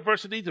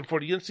universities and for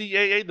the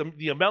NCAA,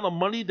 the amount of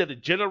money that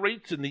it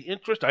generates and the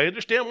interest, I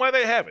understand why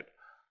they have it.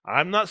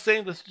 I'm not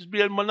saying this should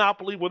be a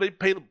monopoly where they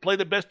play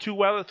the best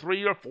 2 out of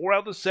 3 or 4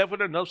 out of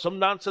 7 or some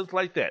nonsense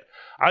like that.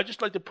 I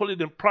just like to put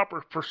it in proper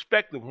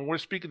perspective when we're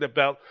speaking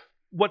about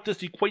what this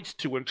equates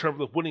to in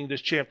terms of winning this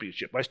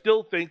championship. I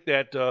still think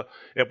that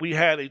if we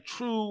had a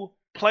true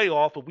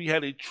playoff,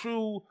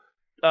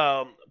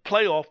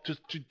 playoff to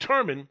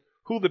determine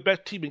who the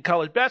best team in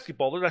college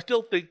basketball is, I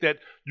still think that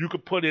you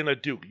could put in a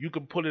Duke, you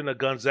can put in a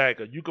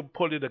Gonzaga, you can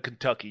put in a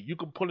Kentucky, you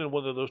can put in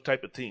one of those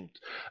type of teams.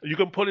 You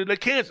can put in a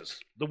Kansas,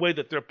 the way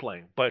that they're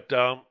playing. But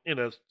in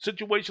a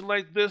situation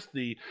like this,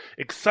 the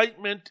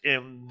excitement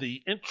and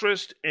the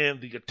interest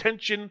and the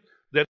attention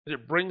that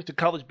it brings to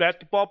college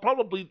basketball,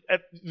 probably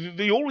at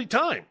the only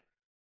time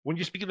when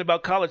you're speaking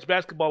about college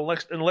basketball,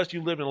 unless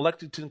you live in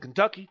Lexington,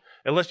 Kentucky,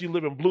 unless you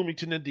live in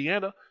Bloomington,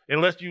 Indiana,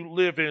 unless you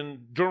live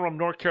in Durham,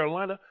 North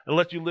Carolina,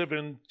 unless you live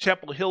in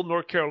Chapel Hill,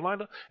 North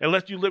Carolina,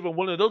 unless you live in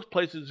one of those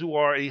places who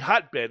are a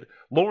hotbed,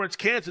 Lawrence,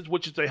 Kansas,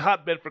 which is a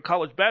hotbed for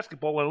college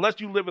basketball, unless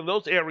you live in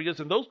those areas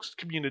and those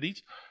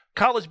communities,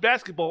 college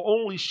basketball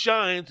only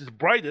shines its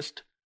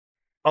brightest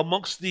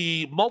amongst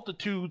the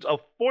multitudes of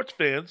sports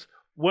fans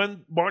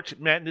when March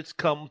Madness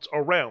comes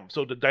around.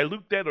 So to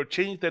dilute that or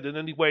change that in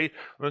any way,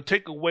 I'm going to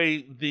take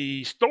away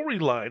the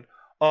storyline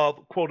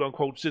of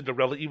quote-unquote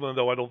Cinderella, even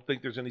though I don't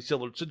think there's any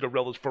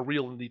Cinderellas for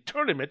real in the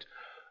tournament.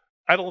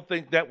 I don't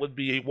think that would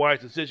be a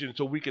wise decision,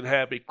 so we can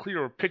have a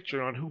clearer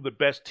picture on who the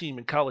best team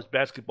in college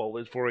basketball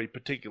is for a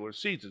particular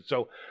season.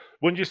 So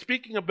when you're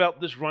speaking about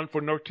this run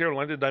for North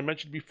Carolina, and I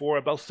mentioned before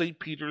about St.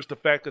 Peter's, the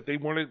fact that they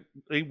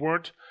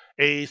weren't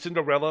a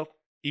Cinderella,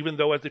 even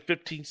though as a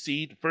 15th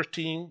seed, first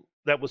team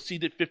that was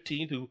seeded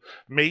 15th, who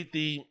made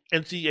the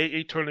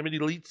NCAA tournament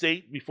Elite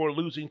 8 before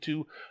losing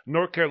to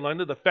North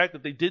Carolina. The fact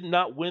that they did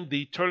not win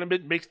the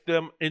tournament makes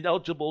them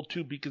ineligible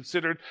to be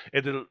considered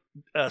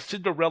a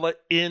Cinderella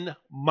in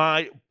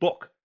my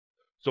book.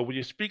 So when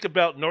you speak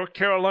about North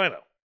Carolina,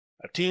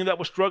 a team that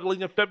was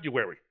struggling in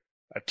February,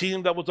 a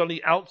team that was on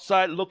the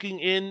outside looking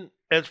in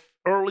as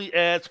early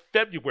as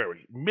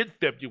February,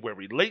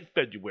 mid-February, late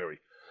February,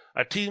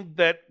 a team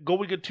that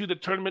going into the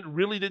tournament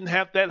really didn't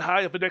have that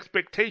high of an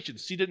expectation,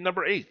 seeded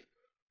number 8.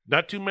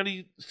 Not too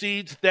many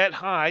seeds that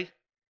high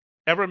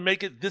ever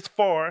make it this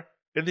far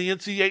in the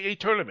NCAA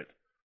tournament,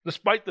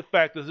 despite the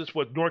fact that this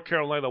was North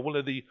Carolina, one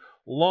of the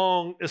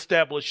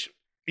long-established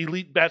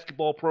elite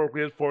basketball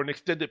programs for an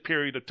extended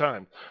period of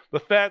time. The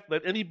fact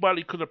that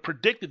anybody could have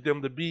predicted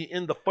them to be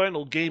in the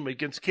final game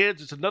against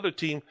Kansas, another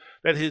team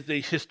that is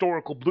a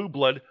historical blue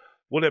blood,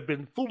 would have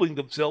been fooling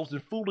themselves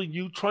and fooling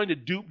you, trying to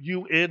dupe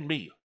you and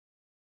me.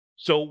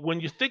 So when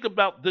you think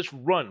about this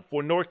run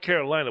for North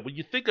Carolina, when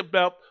you think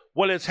about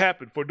what has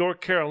happened for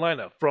North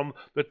Carolina from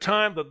the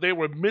time that they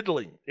were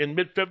middling in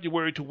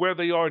mid-February to where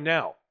they are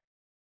now,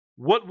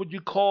 what would you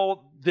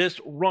call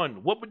this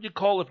run? What would you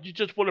call, if you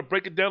just want to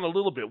break it down a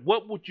little bit,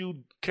 what would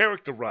you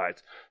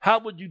characterize? How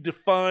would you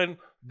define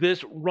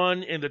this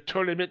run in the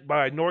tournament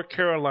by North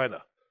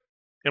Carolina?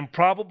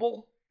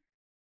 Improbable?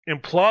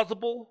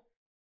 Implausible?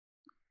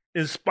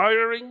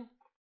 Inspiring?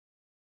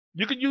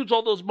 You could use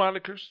all those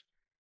monikers.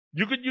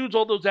 You could use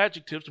all those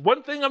adjectives.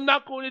 One thing I'm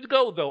not going to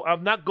go, though,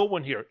 I'm not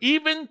going here.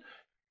 Even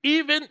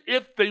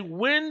if they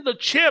win the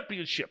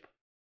championship,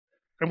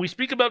 and we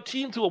speak about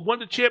teams who have won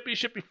the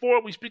championship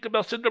before, we speak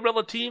about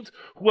Cinderella teams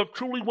who have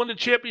truly won the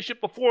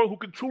championship before, who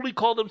can truly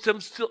call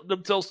themselves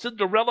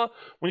Cinderella.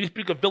 When you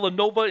speak of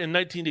Villanova in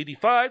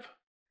 1985,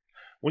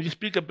 when you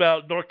speak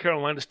about North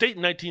Carolina State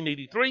in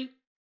 1983,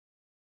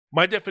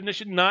 my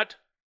definition, not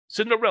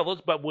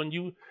Cinderellas, but when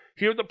you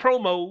hear the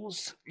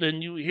promos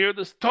and you hear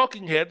the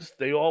talking heads,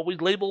 they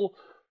always label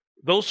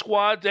those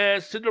squads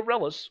as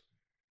Cinderellas.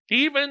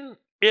 Even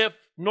if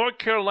North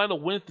Carolina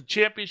wins the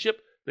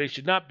championship, they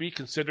should not be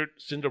considered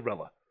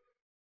Cinderella.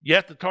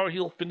 Yes, the Tar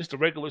Heels finished the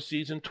regular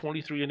season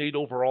 23-8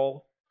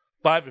 overall,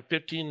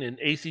 5-15 in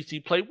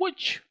ACC play,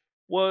 which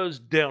was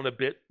down a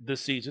bit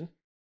this season.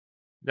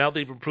 Now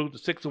they've improved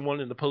to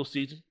 6-1 in the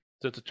postseason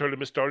since the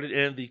tournament started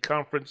and the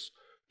conference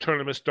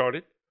tournament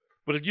started.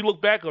 But if you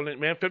look back on it,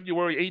 man,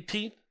 February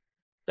 18th,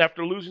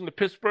 after losing to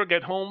Pittsburgh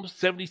at home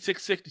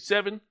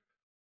 76-67,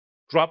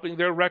 dropping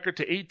their record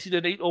to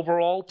 18-8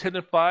 overall,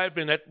 10-5,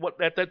 and at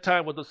what at that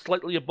time was a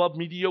slightly above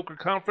mediocre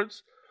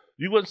conference.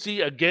 UNC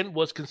again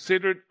was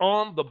considered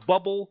on the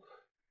bubble,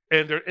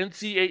 and their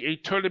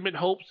NCAA tournament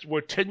hopes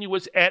were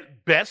tenuous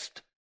at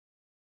best.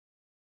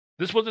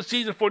 This was a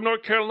season for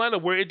North Carolina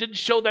where it didn't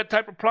show that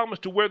type of promise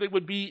to where they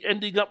would be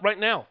ending up right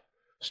now.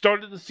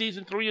 Started the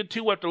season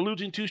 3-2 after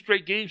losing 2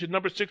 straight games to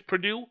number 6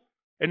 Purdue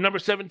and number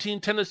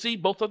 17 Tennessee,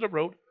 both on the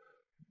road.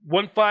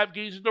 Won 5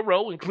 games in a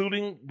row,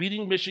 including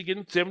beating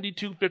Michigan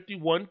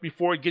 72-51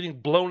 before getting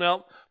blown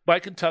out by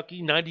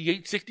Kentucky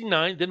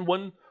 98-69, then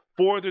won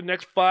 4 of their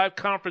next 5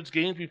 conference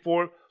games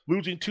before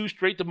losing 2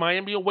 straight to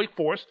Miami and Wake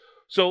Forest.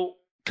 So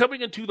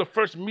coming into the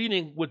first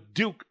meeting with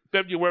Duke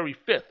February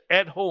 5th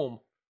at home,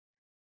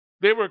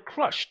 they were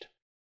crushed.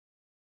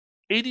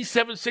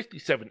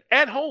 87-67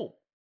 at home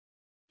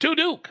to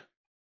Duke.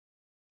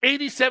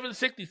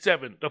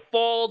 87-67 to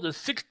fall to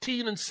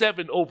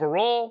 16-7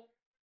 overall.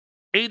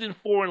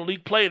 8-4 in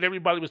league play, and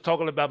everybody was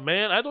talking about,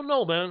 man, I don't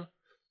know, man.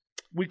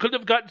 We could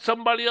have gotten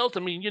somebody else.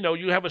 I mean, you know,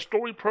 you have a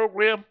story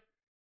program.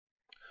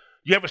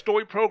 You have a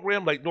story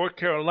program like North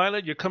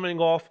Carolina. You're coming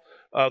off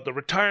the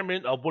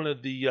retirement of one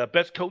of the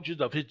best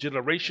coaches of his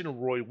generation,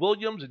 Roy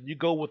Williams, and you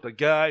go with a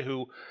guy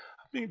who,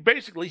 I mean,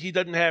 basically, he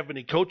doesn't have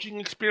any coaching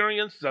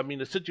experience. I mean,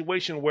 a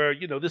situation where,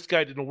 you know, this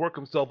guy didn't work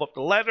himself up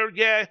the ladder.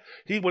 Yeah,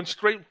 he went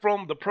straight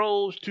from the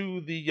pros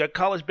to the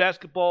college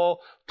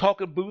basketball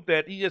talking booth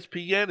at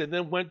ESPN and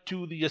then went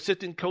to the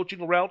assistant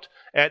coaching route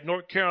at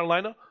North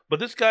Carolina. But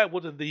this guy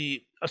wasn't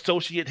the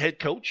associate head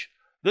coach.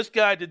 This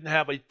guy didn't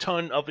have a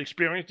ton of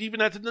experience,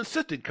 even as an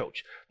assistant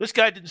coach. This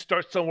guy didn't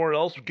start somewhere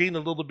else, gain a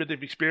little bit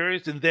of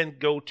experience, and then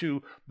go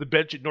to the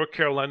bench at North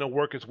Carolina and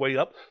work his way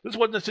up. This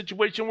wasn't a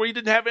situation where he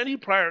didn't have any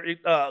prior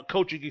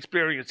coaching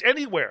experience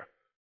anywhere.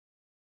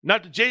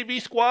 Not the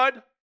JV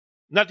squad,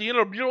 not the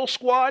intramural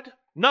squad,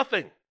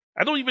 nothing.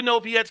 I don't even know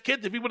if he had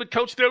kids, if he would have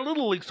coached their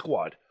Little League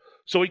squad.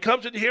 So he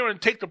comes in here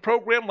and takes a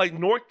program like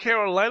North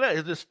Carolina,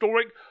 his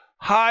historic,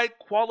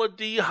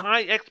 high-quality,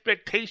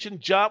 high-expectation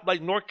job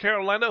like North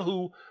Carolina,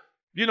 who,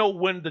 you know,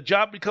 when the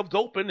job becomes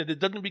open, and it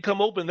doesn't become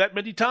open that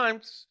many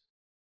times,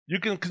 you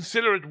can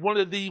consider it one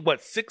of the,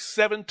 6,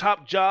 7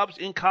 top jobs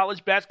in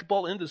college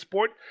basketball in the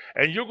sport,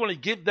 and you're going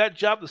to give that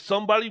job to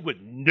somebody with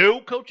no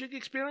coaching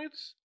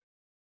experience?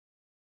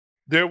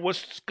 There was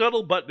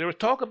scuttlebutt. There was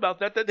talk about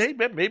that, hey,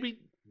 man,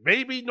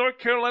 maybe North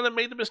Carolina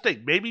made a mistake.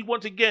 Maybe,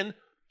 once again,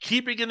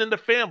 keeping it in the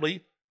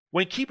family,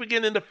 when keeping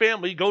it in the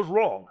family goes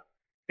wrong.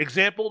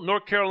 Example,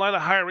 North Carolina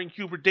hiring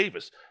Hubert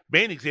Davis.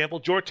 Main example,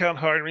 Georgetown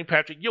hiring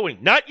Patrick Ewing.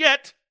 Not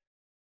yet.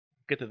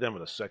 Get to them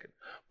in a second.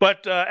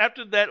 But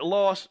after that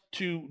loss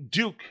to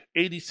Duke,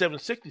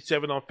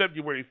 87-67 on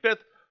February 5th,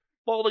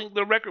 falling,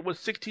 the record was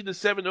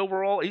 16-7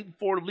 overall,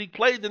 8-4 in league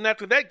play. Then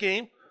after that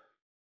game,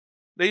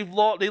 they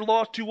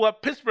lost to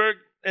Pittsburgh,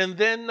 and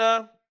then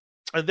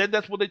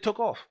that's when they took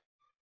off.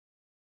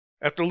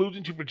 After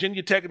losing to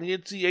Virginia Tech in the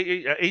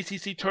NCAA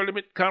ACC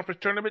tournament, conference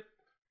tournament,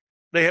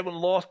 they haven't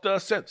lost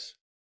since.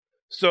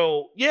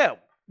 So, yeah,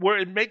 where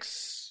it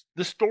makes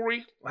the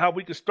story, how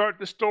we can start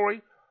the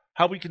story,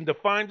 how we can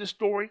define the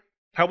story,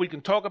 how we can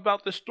talk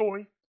about the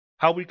story,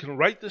 how we can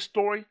write the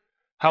story,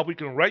 how we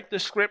can write the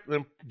script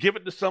and give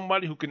it to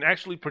somebody who can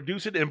actually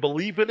produce it and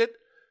believe in it.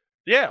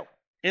 Yeah,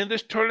 in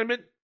this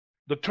tournament,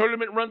 The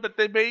tournament run that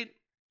they made,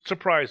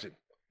 surprising.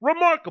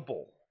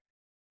 Remarkable.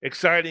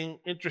 Exciting,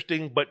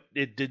 interesting, but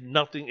it did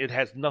nothing. It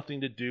has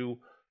nothing to do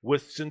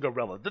with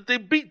Cinderella. That they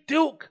beat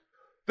Duke.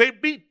 They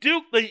beat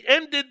Duke. They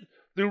ended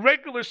the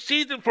regular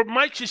season for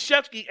Mike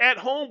Krzyzewski at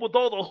home with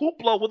all the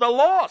hoopla with a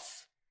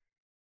loss.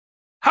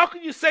 How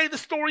can you say the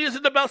story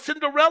isn't about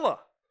Cinderella?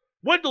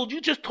 Wendell,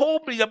 you just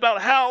told me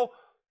about how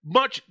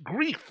much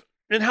grief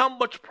and how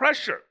much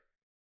pressure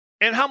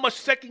and how much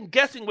second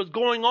guessing was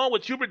going on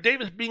with Hubert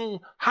Davis being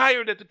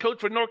hired as the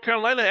coach for North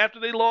Carolina after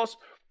they lost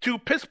to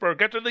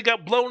Pittsburgh, after they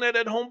got blown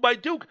at home by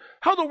Duke.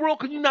 How in the world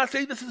can you not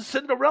say this is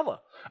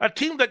Cinderella? A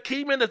team that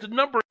came in as the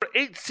number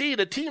 8 seed,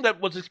 a team that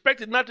was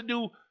expected not to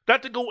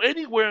go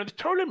anywhere in the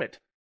tournament.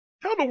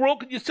 How in the world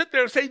can you sit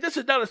there and say this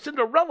is not a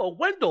Cinderella?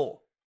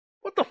 Wendell,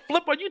 what the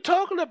flip are you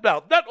talking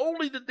about? Not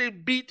only did they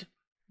beat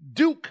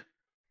Duke,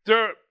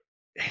 their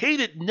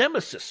hated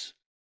nemesis,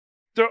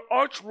 their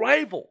arch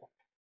rival,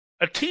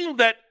 a team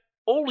that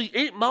only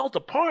 8 miles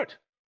apart.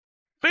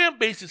 Fan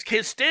bases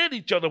can't stand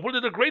each other. One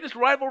of the greatest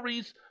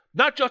rivalries,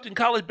 not just in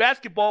college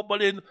basketball,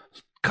 but in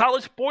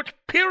college sports,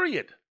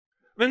 period.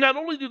 And not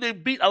only do they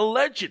beat a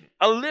legend,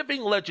 a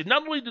living legend,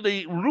 not only do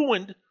they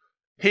ruin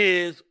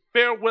his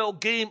farewell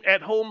game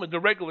at home in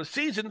the regular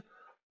season,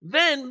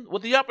 then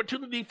with the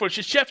opportunity for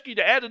Krzyzewski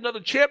to add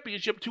another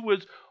championship to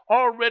his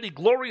already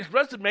glorious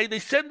resume, they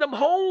send them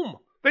home.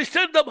 They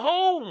send them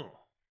home.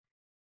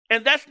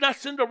 And that's not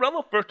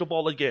Cinderella, first of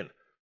all, again.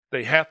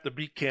 They have to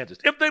beat Kansas.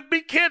 If they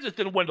beat Kansas,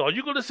 then Wendell, are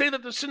you going to say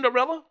that they're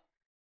Cinderella?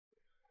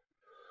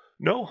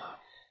 No.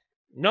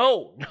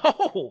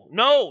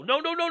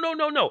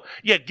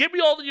 Yeah, give me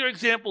all of your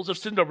examples of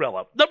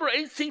Cinderella. Number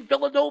 8 seed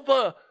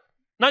Villanova,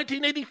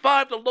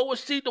 1985, the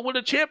lowest seed to win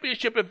a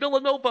championship. If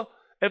Villanova,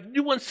 if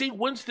UNC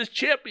wins this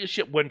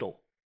championship, Wendell,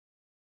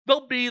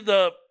 they'll be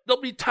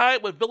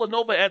tied with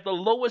Villanova at the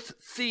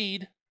lowest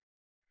seed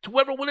to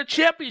ever win a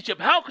championship.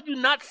 How could you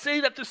not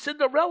say that they're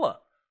Cinderella?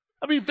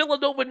 I mean,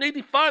 Villanova in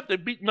 85, they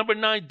beat number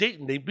 9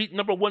 Dayton. They beat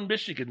number 1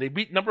 Michigan. They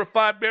beat number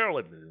 5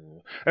 Maryland.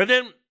 And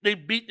then they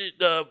beat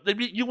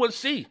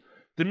UNC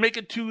to make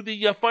it to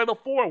the Final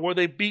Four, where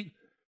they beat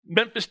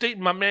Memphis State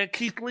and my man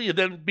Keith Lee, and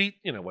then beat,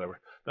 whatever.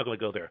 Not going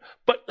to go there.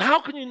 But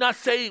how can you not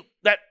say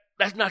that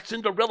that's not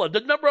Cinderella? The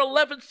number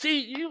 11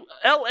 seed,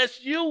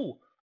 LSU,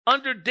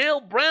 under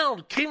Dale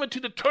Brown, came into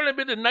the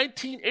tournament in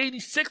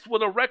 1986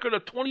 with a record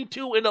of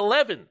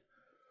 22-11.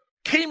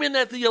 Came in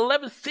as the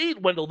 11th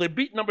seed, Wendell. They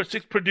beat number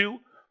 6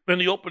 Purdue in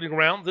the opening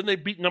round. Then they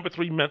beat number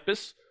 3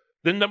 Memphis.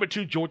 Then number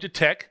 2 Georgia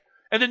Tech.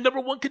 And then number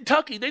 1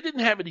 Kentucky. They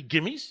didn't have any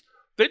gimmies.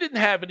 They didn't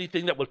have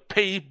anything that was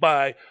paved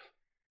by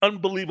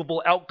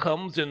unbelievable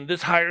outcomes and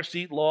this higher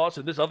seed loss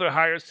and this other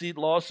higher seed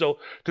loss. So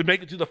to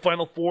make it to the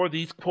Final Four,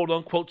 these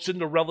quote-unquote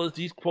Cinderellas,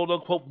 these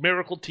quote-unquote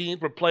miracle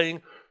teams were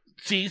playing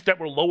seeds that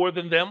were lower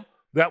than them,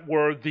 that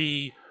were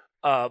the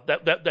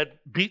that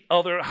beat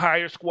other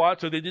higher squads,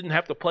 so they didn't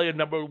have to play a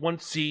number 1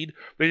 seed.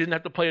 They didn't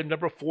have to play a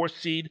number 4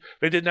 seed.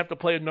 They didn't have to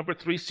play a number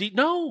 3 seed.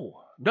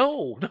 No.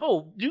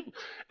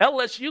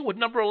 LSU with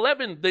number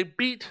 11, they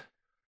beat,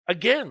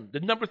 again,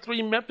 the number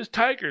 3 Memphis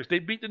Tigers. They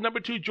beat the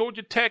number 2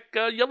 Georgia Tech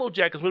Yellow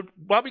Jackets with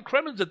Bobby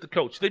Cremins as the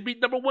coach. They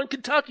beat number 1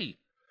 Kentucky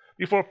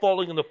before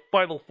falling in the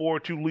Final Four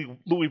to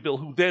Louisville,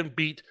 who then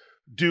beat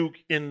Duke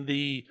in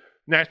the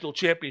national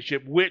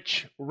championship,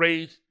 which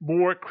raised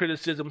more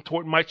criticism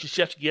toward Mike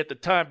Krzyzewski at the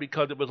time,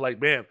 because it was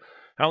like, man,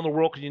 how in the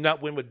world can you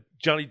not win with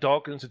Johnny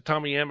Dawkins and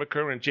Tommy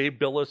Amaker and Jay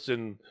Billis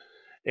and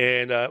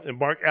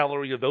Mark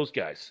Allery of those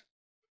guys?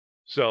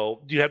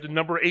 So you have the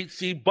number 8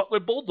 seed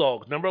Butler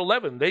Bulldogs, number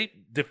 11. They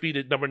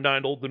defeated number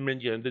 9 Old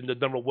Dominion, and then the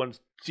number 1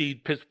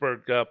 seed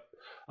Pittsburgh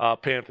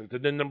Panthers,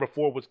 and then number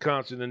 4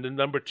 Wisconsin, and then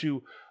number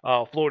 2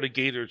 Florida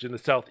Gators in the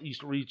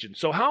Southeast region.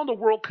 So how in the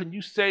world can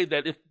you say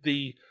that if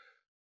the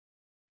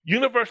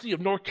University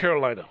of North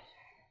Carolina,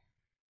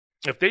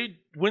 if they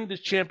win this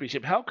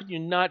championship, how can you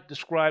not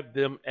describe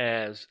them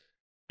as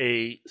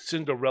a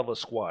Cinderella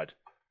squad?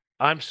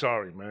 I'm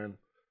sorry, man.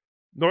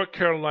 North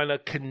Carolina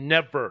can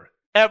never,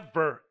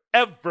 ever,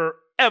 ever,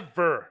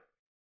 ever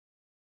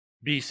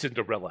be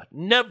Cinderella.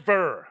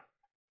 Never.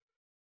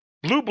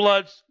 Blue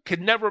Bloods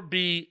can never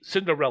be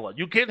Cinderella.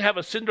 You can't have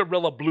a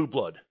Cinderella blue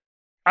blood.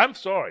 I'm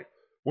sorry.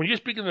 When you're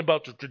speaking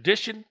about the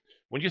tradition,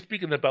 when you're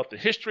speaking about the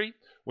history,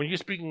 when you're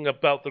speaking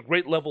about the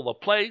great level of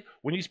play,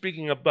 when you're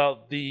speaking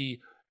about the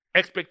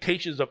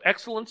expectations of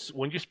excellence,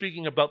 when you're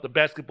speaking about the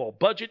basketball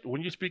budget,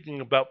 when you're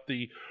speaking about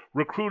the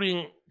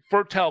recruiting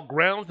fertile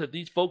grounds that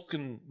these folks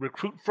can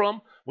recruit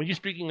from, when you're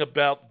speaking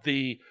about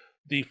the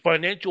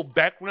financial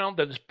background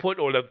that is put,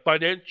 or the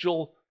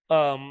financial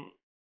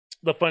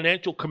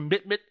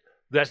commitment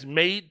that's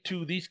made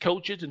to these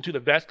coaches and to the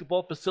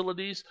basketball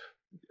facilities,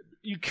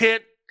 you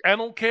can't, I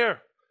don't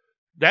care.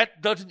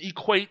 That doesn't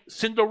equate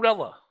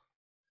Cinderella.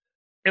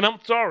 And I'm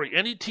sorry,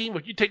 any team,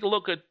 if you take a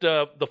look at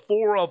the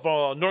 4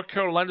 of North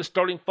Carolina's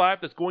starting 5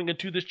 that's going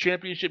into this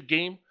championship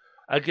game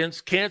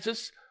against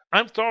Kansas,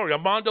 I'm sorry,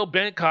 Armando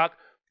Bangkok,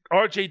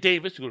 R.J.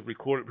 Davis, who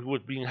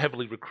was being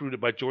heavily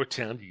recruited by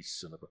Georgetown, you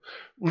son of a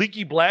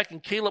Leaky Black,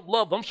 and Caleb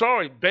Love. I'm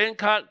sorry,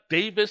 Bangkok,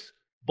 Davis,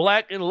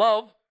 Black, and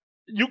Love,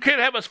 you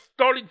can't have a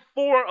starting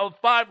 4 of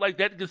 5 like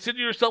that and consider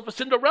yourself a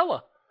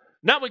Cinderella.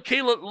 Not when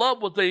Caleb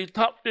Love was a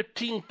top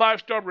 15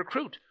 5-star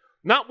recruit.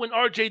 Not when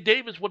R.J.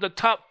 Davis was a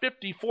top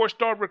 50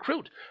 4-star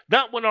recruit.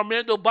 Not when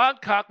Armando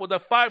Bacot was a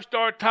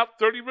 5-star top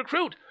 30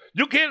 recruit.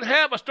 You can't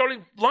have a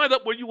starting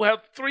lineup where you have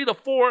 3 to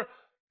 4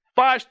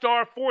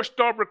 5-star,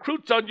 4-star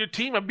recruits on your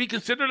team and be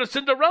considered a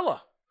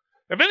Cinderella.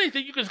 If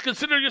anything, you can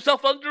consider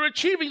yourself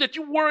underachieving that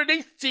you were an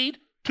 8th seed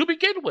to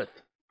begin with.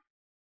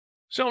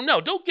 So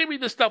no, don't give me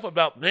this stuff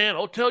about, man,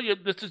 I'll tell you,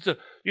 this is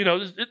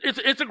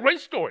it's a great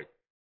story.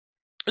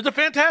 It's a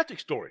fantastic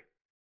story.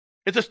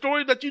 It's a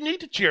story that you need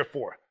to cheer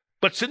for.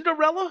 But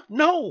Cinderella?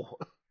 No.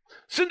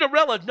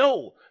 Cinderella,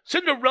 no.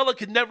 Cinderella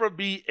can never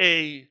be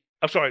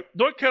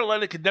North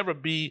Carolina can never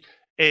be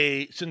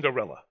a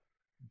Cinderella.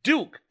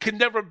 Duke can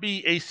never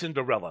be a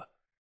Cinderella.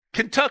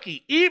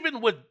 Kentucky,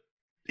 even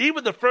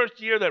the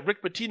first year that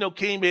Rick Pitino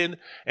came in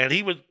and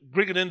he was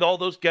bringing in all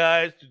those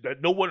guys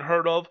that no one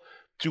heard of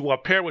to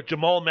pair with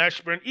Jamal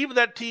Mashburn, even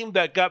that team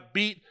that got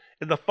beat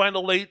in the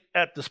Final 8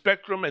 at the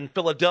Spectrum in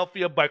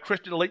Philadelphia by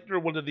Christian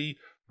Laettner, one of the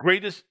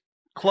greatest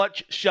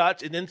clutch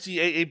shots in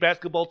NCAA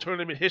basketball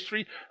tournament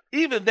history,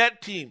 even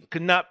that team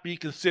could not be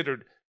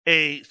considered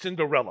a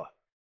Cinderella.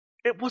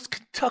 It was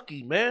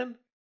Kentucky, man.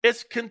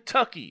 It's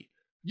Kentucky.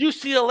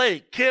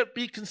 UCLA can't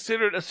be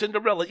considered a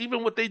Cinderella,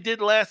 even what they did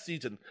last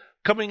season,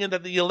 coming in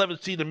at the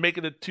 11th seed and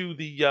making it to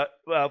the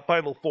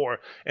Final Four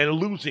and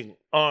losing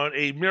on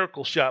a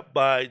miracle shot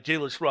by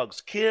Jalen Suggs.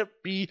 Can't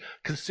be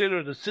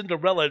considered a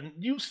Cinderella. And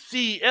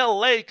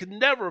UCLA can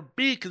never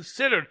be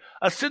considered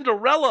a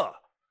Cinderella.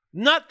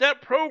 Not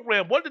that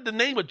program. What in the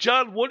name of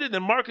John Wooden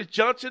and Marcus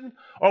Johnson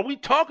are we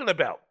talking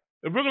about?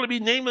 If we're going to be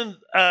naming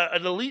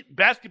an elite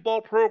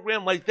basketball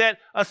program like that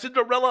a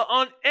Cinderella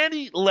on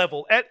any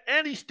level, at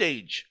any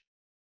stage.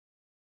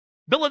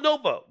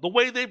 Villanova, the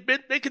way they've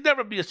been, they could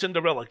never be a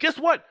Cinderella. Guess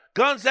what?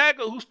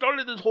 Gonzaga, who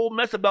started this whole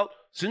mess about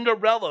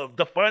Cinderella,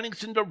 defining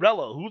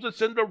Cinderella. Who's a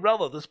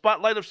Cinderella? The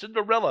spotlight of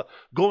Cinderella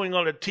going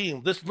on a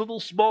team. This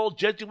little small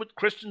Jesuit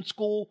Christian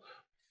school,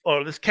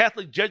 or this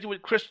Catholic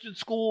Jesuit Christian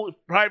school,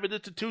 private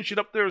institution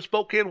up there in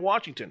Spokane,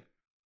 Washington,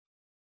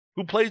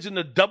 who plays in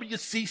the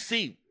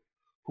WCC,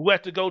 who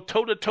has to go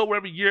toe-to-toe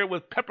every year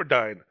with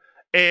Pepperdine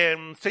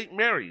and St.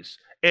 Mary's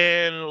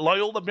and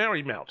Loyola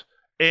Marymount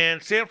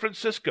and San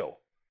Francisco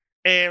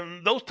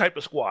and those type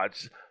of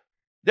squads.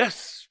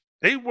 Yes,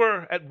 they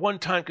were at one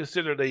time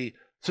considered a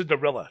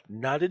Cinderella.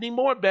 Not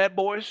anymore, bad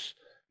boys.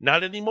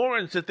 Not anymore.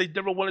 And since they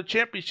never won a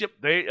championship,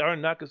 they are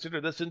not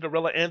considered a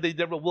Cinderella, and they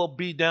never will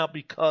be now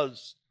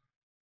because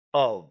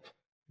of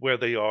where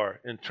they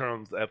are in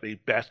terms of a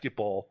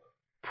basketball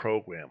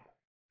program.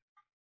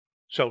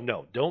 So,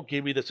 no, don't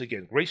give me this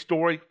again. Great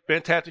story,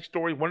 fantastic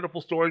story,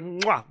 wonderful story.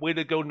 Mwah! Way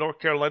to go, North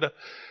Carolina.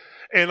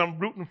 And I'm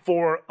rooting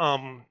for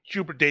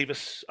Hubert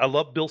Davis. I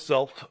love Bill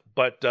Self,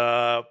 but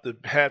to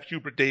have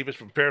Hubert Davis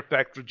from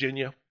Fairfax,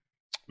 Virginia,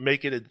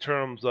 make it in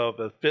terms of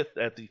the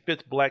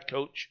fifth black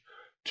coach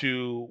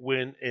to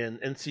win an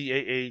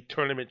NCAA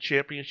tournament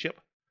championship,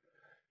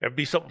 it would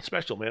be something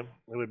special, man.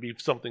 It would be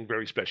something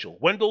very special.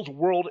 Wendell's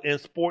World in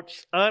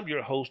Sports. I'm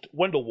your host,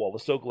 Wendell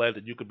Wallace. So glad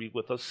that you could be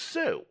with us.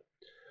 So,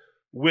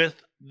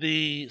 with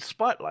the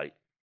spotlight,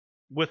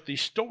 with the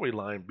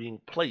storyline being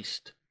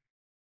placed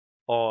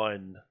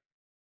on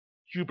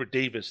Hubert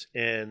Davis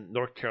and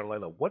North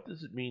Carolina, what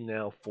does it mean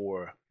now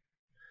for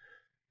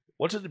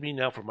Mike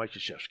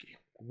Krzyzewski?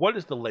 What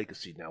is the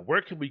legacy now?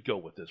 Where can we go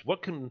with this?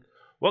 What can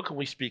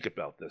we speak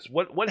about this?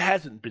 What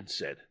hasn't been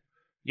said?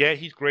 Yeah,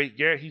 he's great.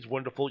 Yeah, he's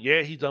wonderful.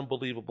 Yeah, he's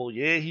unbelievable.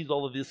 Yeah, he's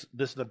all of this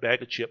in a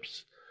bag of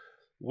chips.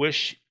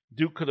 Wish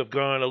Duke could have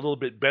gone a little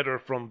bit better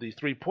from the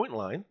three-point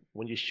line.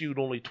 When you shoot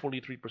only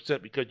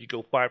 23% because you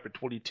go 5 for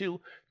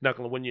 22, not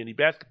going to win you any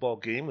basketball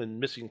game,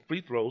 and missing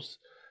free throws.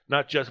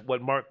 Not just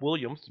what Mark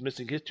Williams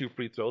missing his 2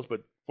 free throws,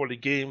 but for the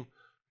game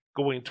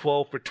going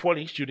 12 for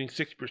 20, shooting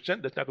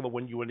 6%, that's not going to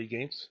win you any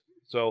games.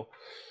 So,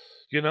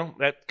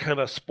 that kind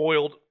of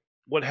spoiled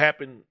what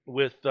happened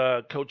with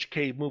Coach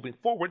K moving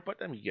forward. But,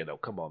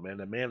 come on, man.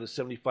 The man is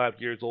 75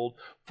 years old,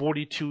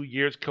 42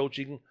 years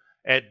coaching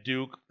at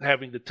Duke,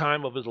 having the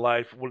time of his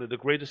life, one of the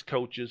greatest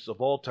coaches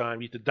of all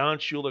time. He's the Don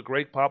Shula,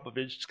 Greg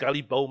Popovich,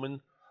 Scotty Bowman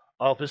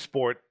of his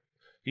sport.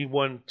 He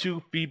won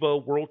 2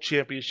 FIBA World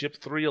Championships,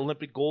 3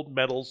 Olympic gold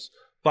medals,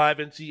 5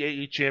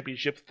 NCAA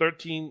championships,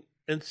 13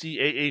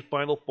 NCAA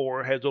Final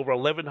Four, has over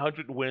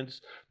 1,100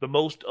 wins, the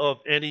most of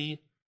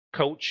any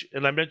coach.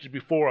 And I mentioned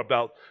before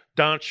about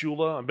Don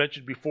Shula. I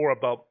mentioned before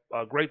about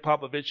Greg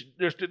Popovich.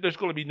 There's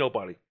going to be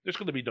nobody. There's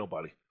going to be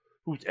nobody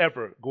who's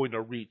ever going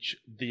to reach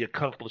the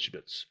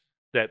accomplishments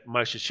that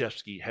Mike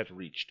Krzyzewski has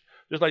reached.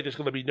 Just like there's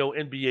going to be no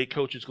NBA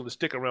coach who's going to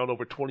stick around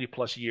over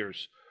 20-plus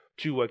years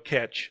to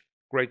catch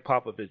Greg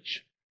Popovich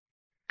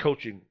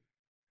coaching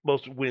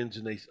most wins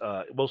in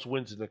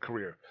a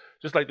career.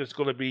 Just like there's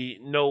going to be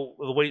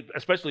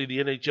especially the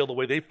NHL, the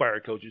way they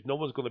fire coaches, no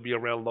one's going to be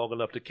around long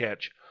enough to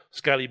catch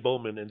Scotty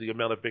Bowman and the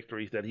amount of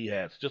victories that he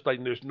has. Just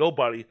like there's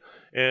nobody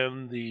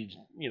in the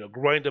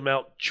grind them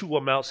out, chew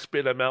them out,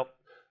 spit them out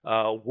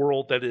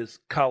world that is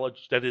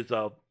college, that is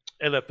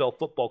NFL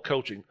football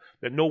coaching,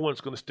 that no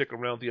one's going to stick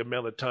around the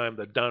amount of time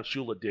that Don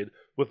Shula did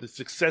with the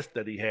success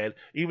that he had,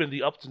 even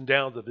the ups and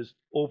downs of his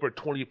over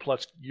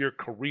 20-plus year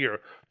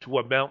career to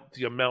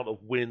the amount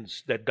of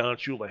wins that Don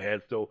Shula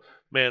had. So,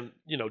 man,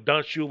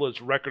 Don Shula's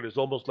record is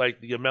almost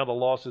like the amount of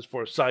losses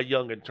for Cy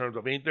Young in terms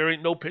of, there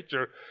ain't no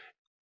pitcher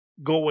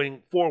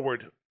going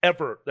forward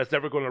ever that's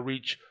ever going to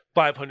reach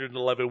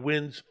 511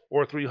 wins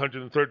or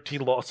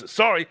 313 losses.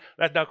 Sorry,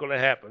 that's not going to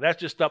happen. That's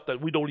just stuff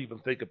that we don't even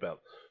think about.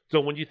 So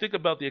when you think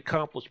about the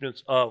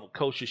accomplishments of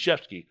Coach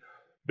Krzyzewski,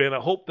 man, I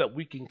hope that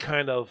we can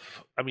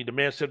the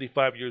man's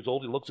 75 years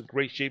old. He looks in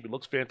great shape. He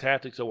looks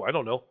fantastic. So I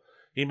don't know.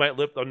 He might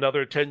live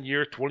another 10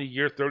 years, 20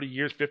 years, 30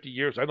 years, 50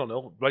 years. I don't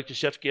know. Mike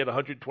Krzyzewski at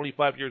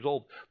 125 years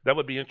old. That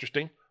would be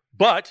interesting.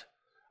 But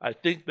I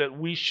think that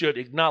we should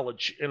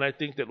acknowledge, and I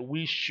think that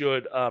we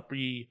should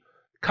be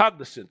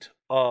cognizant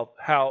of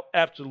how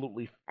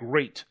absolutely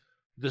great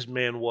this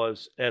man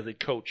was as a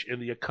coach and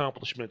the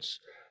accomplishments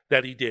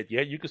that he did.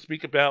 Yeah, you could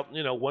speak about,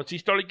 once he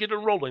started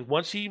getting rolling,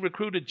 once he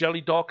recruited Johnny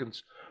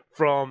Dawkins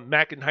from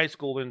Mackin High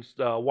School in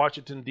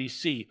Washington,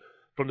 D.C.,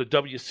 from the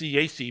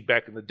WCAC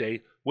back in the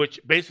day, which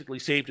basically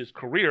saved his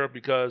career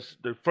because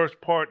the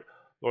first part,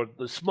 or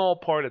the small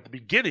part at the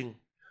beginning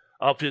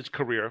of his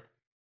career,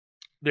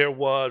 there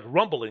was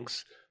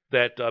rumblings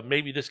that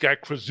maybe this guy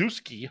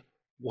Krzyzewski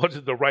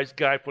wasn't the right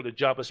guy for the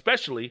job,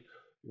 especially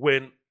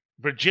when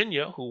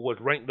Virginia, who was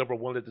ranked number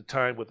 1 at the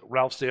time with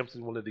Ralph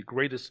Sampson, one of the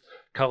greatest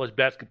college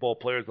basketball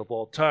players of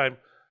all time,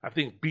 I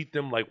think beat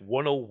them like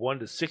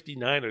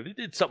 101-69, or they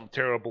did something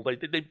terrible.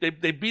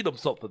 They beat them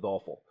something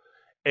awful.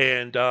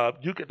 And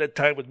Duke at that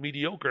time was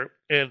mediocre.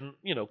 And,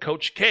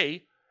 Coach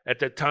K at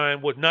that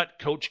time was not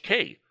Coach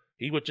K.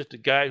 He was just a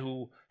guy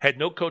who had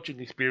no coaching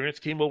experience,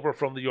 came over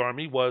from the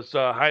Army, was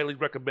highly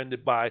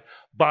recommended by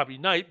Bobby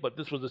Knight. But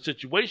this was a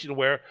situation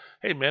where,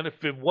 hey, man,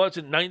 if it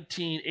wasn't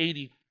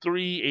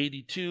 1983,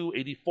 82,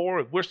 84,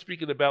 if we're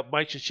speaking about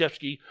Mike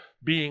Krzyzewski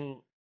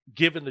being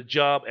given the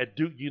job at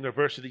Duke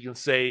University in,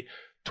 say,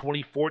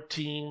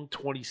 2014,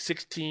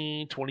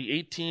 2016,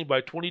 2018, by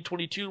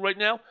 2022 right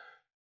now,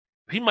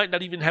 he might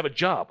not even have a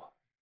job.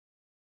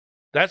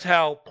 That's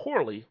how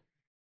poorly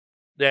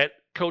that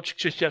Coach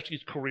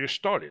Krzyzewski's career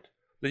started.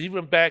 That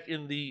even back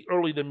in the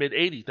early to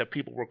mid-'80s that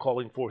people were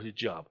calling for his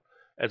job.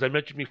 As I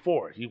mentioned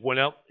before, he went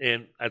out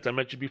and, as I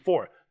mentioned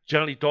before,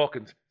 Johnny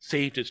Dawkins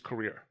saved his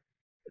career.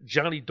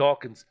 Johnny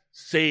Dawkins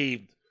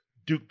saved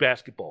Duke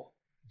basketball.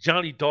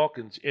 Johnny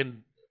Dawkins,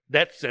 in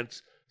that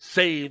sense,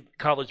 saved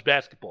college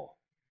basketball.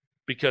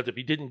 Because if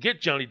he didn't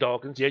get Johnny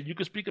Dawkins, you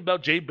could speak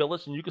about Jay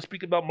Billis and you could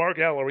speak about Mark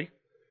Allery,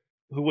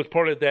 who was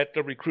part of that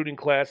recruiting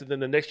class. And then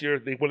the next year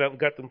they went out and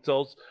got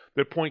themselves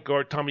their point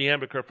guard, Tommy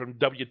Amaker from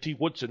W.T.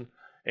 Woodson.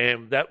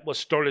 And that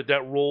started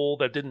that role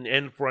that didn't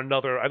end for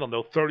another,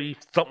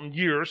 30-something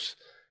years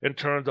in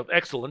terms of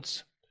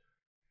excellence.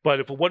 But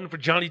if it wasn't for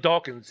Johnny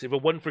Dawkins, if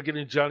it wasn't for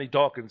getting Johnny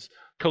Dawkins,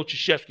 Coach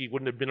Krzyzewski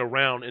wouldn't have been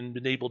around and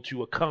been able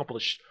to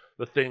accomplish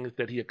the things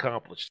that he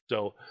accomplished.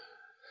 So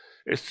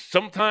it's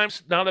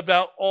sometimes not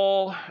about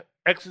all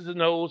X's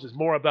and O's. It's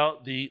more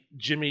about the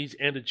Jimmies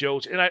and the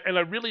Joes. And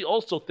I really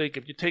also think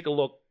if you take a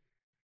look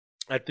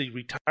at the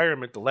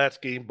retirement, the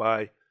last game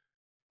by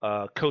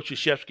Coach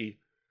Krzyzewski,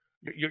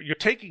 you're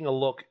taking a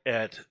look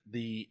at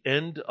the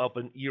end of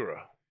an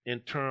era in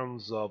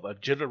terms of a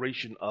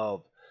generation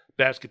of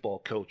basketball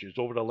coaches.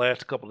 Over the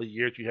last couple of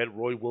years, you had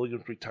Roy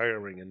Williams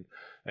retiring,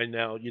 and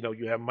now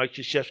you have Mike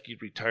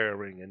Krzyzewski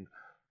retiring, and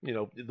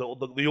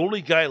the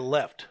only guy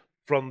left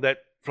from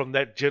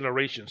that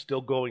generation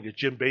still going is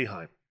Jim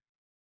Boeheim,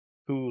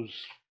 who's,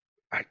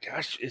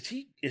 is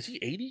he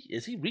 80?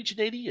 Is he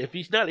reaching 80? If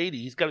he's not 80,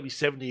 he's got to be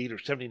 78 or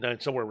 79,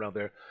 somewhere around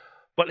there.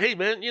 But hey,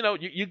 man,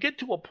 you get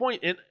to a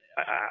point, and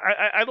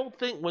I don't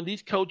think when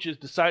these coaches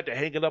decide to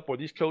hang it up, or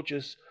these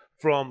coaches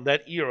from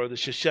that era, the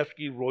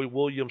Krzyzewski, Roy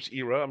Williams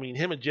era,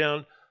 him and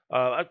John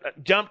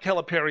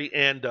Calipari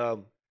and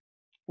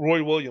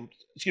Roy Williams,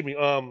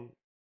 John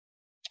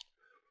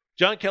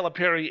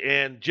Calipari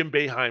and Jim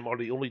Boeheim are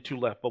the only two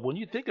left. But when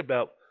you think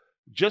about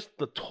just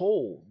the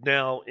toll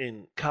now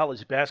in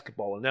college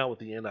basketball, and now with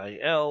the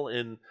NIL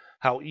and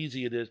how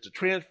easy it is to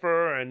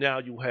transfer, and now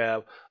you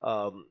have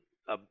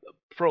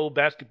pro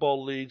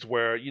basketball leagues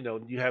where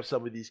you have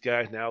some of these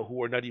guys now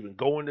who are not even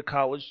going to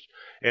college,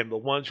 and the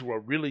ones who are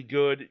really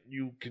good,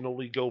 you can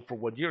only go for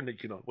 1 year, and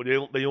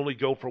they only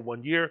go for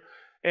 1 year.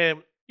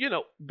 And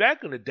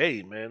back in the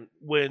day, man,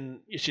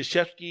 when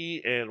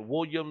Krzyzewski and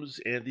Williams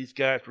and these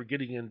guys were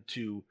getting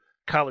into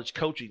college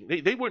coaching,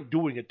 they weren't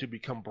doing it to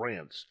become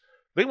brands.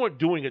 They weren't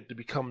doing it to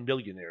become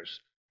millionaires.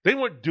 They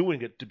weren't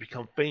doing it to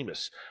become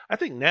famous. I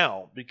think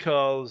now,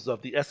 because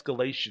of the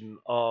escalation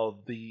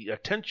of the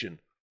attention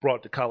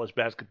brought to college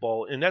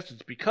basketball, in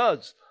essence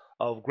because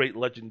of great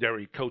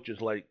legendary coaches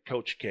like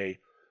Coach K,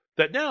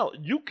 that now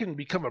you can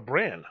become a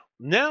brand.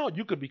 Now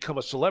you can become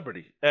a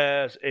celebrity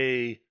as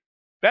a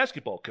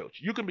basketball coach.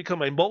 You can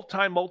become a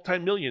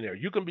multi-millionaire.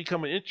 You can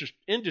become an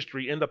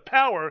industry, and the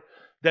power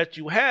that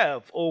you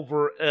have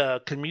over a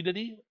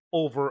community,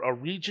 over a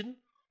region,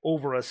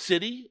 over a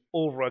city,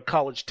 over a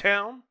college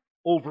town,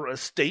 over a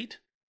state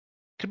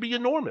can be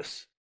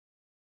enormous.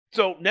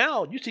 So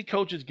now you see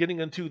coaches getting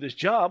into this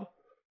job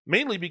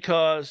mainly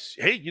because,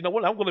 hey, you know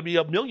what? I'm going to be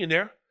a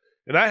millionaire,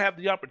 and I have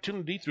the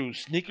opportunity through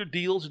sneaker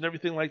deals and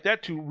everything like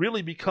that to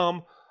really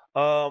become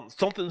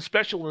something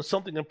special and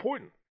something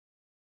important.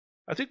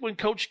 I think when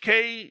Coach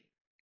K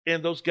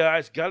and those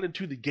guys got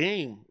into the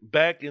game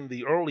back in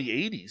the early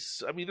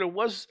 80s,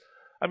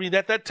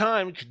 at that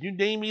time, could you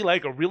name me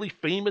like a really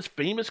famous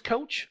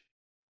coach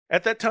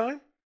at that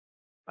time?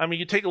 I mean,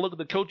 you take a look at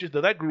the coaches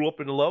that I grew up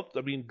and loved.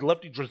 I mean,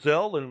 Lefty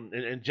Driesell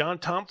and John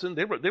Thompson,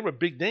 they were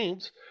big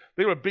names.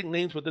 They were big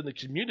names within the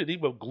community,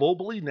 but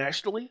globally,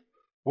 nationally,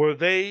 were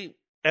they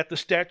at the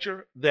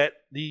stature that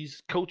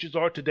these coaches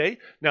are today?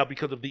 Now,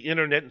 because of the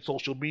internet and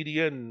social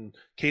media and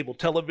cable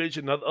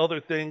television and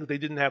other things, they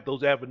didn't have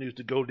those avenues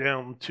to go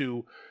down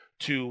to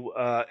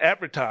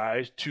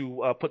advertise,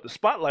 to put the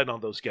spotlight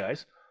on those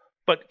guys.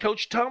 But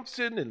Coach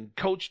Thompson and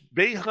Coach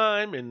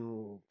Boeheim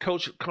and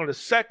Coach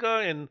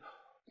Carnesecca and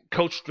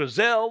Coach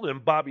Driesell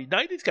and Bobby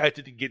Knight, these guys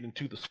didn't get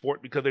into the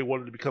sport because they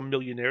wanted to become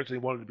millionaires. They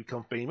wanted to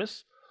become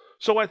famous.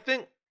 So I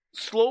think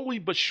slowly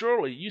but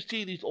surely, you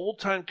see these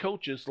old-time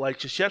coaches like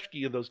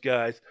Krzyzewski and those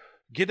guys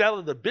get out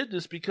of the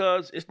business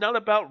because it's not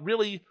about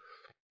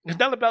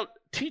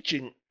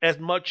teaching as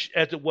much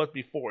as it was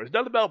before. It's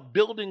not about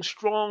building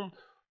strong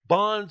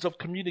bonds of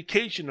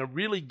communication and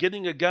really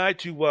getting a guy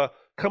to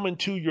come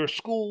into your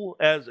school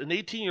as an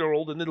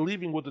 18-year-old and then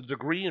leaving with a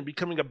degree and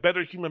becoming a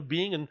better human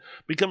being and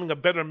becoming a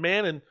better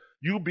man, and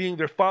you being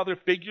their father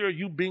figure,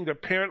 you being their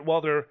parent while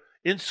they're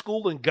in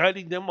school and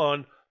guiding them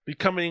on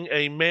becoming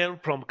a man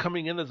from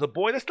coming in as a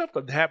boy. That stuff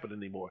doesn't happen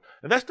anymore.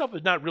 And that stuff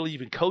is not really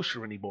even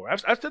kosher anymore.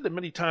 I've said that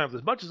many times.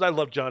 As much as I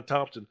love John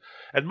Thompson,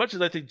 as much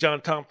as I think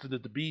John Thompson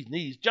is the bee's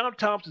knees, John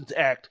Thompson's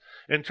act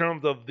in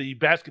terms of the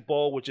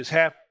basketball, which is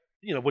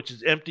which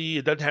is empty,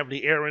 it doesn't have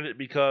any air in it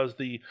because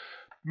the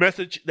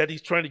message that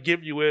he's trying to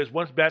give you is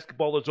once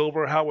basketball is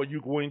over, how are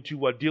you going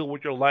to deal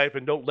with your life,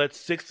 and don't let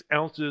 6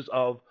 ounces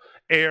of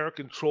air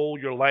control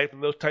your life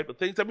and those type of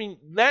things. I mean,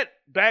 that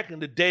back in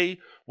the day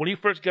when he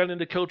first got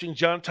into coaching,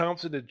 John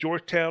Thompson at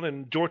Georgetown,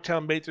 and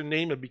Georgetown made their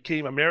name and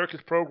became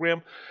America's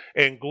program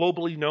and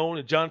globally known,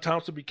 and John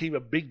Thompson became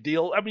a big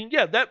deal. I mean,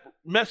 yeah, that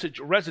message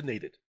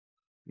resonated.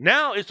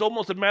 Now it's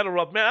almost a matter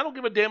of, man, I don't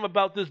give a damn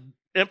about this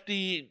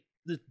empty,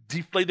 this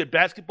deflated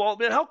basketball.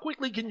 Man, how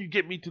quickly can you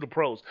get me to the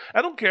pros?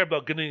 I don't care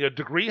about getting a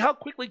degree. How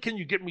quickly can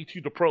you get me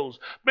to the pros?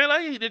 Man,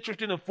 I ain't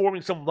interested in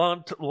forming some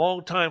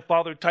long-time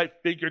father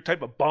type figure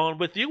type of bond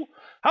with you.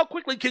 How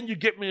quickly can you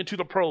get me into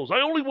the pros?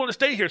 I only want to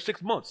stay here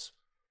 6 months.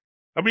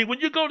 I mean, when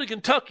you go to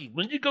Kentucky,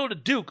 when you go to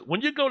Duke,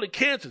 when you go to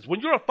Kansas, when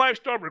you're a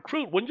 5-star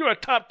recruit, when you're a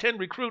top 10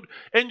 recruit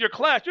in your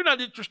class, you're not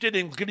interested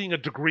in getting a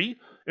degree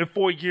in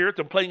 4 years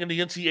and playing in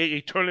the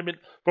NCAA tournament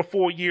for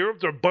 4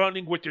 years or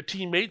bonding with your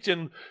teammates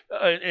and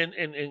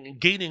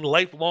gaining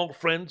lifelong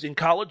friends in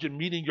college and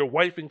meeting your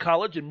wife in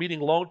college and meeting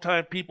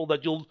longtime people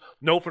that you'll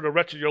know for the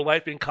rest of your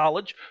life in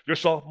college, your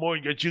sophomore,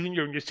 your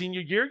junior, and your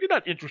senior year. You're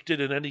not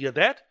interested in any of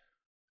that.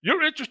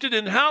 You're interested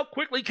in how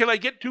quickly can I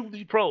get to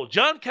the pros.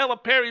 John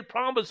Calipari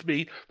promised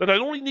me that I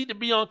only need to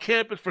be on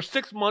campus for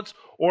 6 months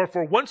or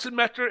for 1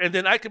 semester, and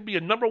then I could be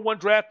a number 1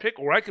 draft pick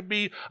or I could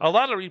be a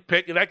lottery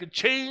pick, and I could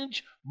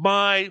change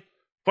my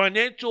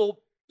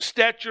financial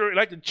stature and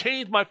I could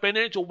change my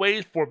financial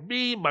ways for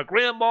me, my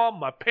grandma,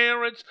 my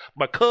parents,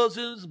 my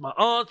cousins, my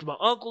aunts, my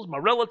uncles, my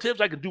relatives.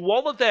 I could do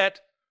all of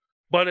that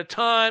by the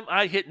time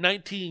I hit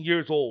 19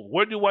 years old.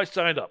 Where do I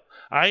sign up?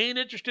 I ain't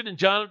interested in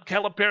John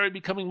Calipari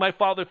becoming my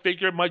father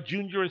figure my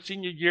junior and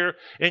senior year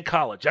in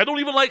college. I don't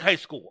even like high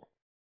school.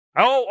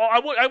 I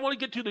want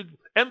to get to the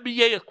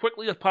NBA as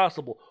quickly as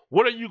possible.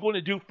 What are you going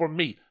to do for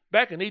me?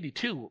 Back in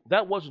 82,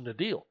 that wasn't the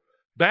deal.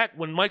 Back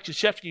when Mike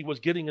Krzyzewski was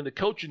getting into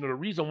coaching, and the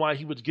reason why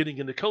he was getting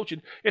into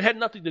coaching, it had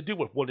nothing to do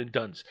with one and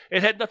dones.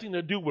 It had nothing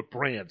to do with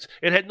brands.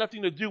 It had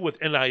nothing to do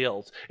with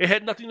NILs. It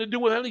had nothing to do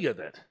with any of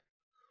that.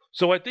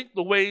 So I think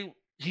the way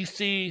he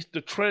sees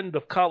the trend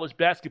of college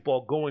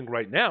basketball going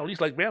right now, he's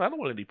like, man, I don't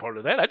want any part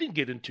of that. I didn't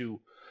get into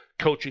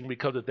coaching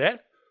because of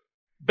that.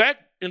 Back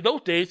in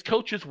those days,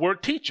 coaches were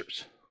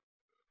teachers.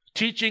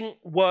 Teaching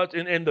was,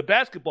 in the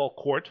basketball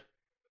court,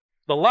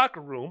 the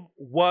locker room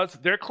was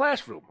their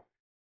classroom.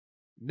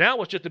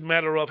 Now it's just a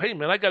matter of, hey,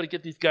 man, I got to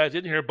get these guys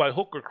in here by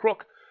hook or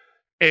crook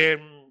and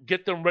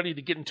get them ready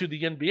to get into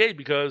the NBA,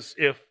 because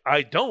if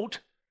I don't,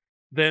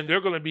 then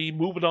they're going to be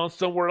moving on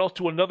somewhere else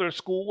to another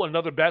school,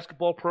 another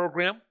basketball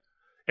program,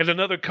 and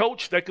another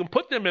coach that can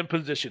put them in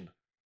position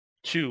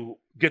to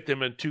get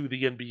them into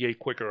the NBA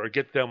quicker, or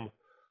get them,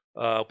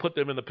 put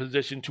them in a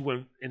position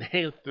to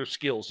enhance their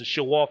skills, to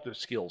show off their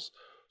skills,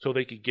 so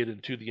they could get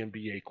into the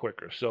NBA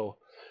quicker. So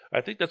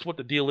I think that's what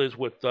the deal is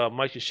with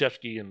Mike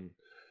Krzyzewski, and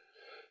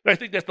I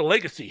think that's the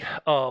legacy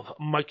of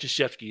Mike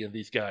Krzyzewski and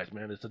these guys,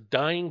 man. It's a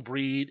dying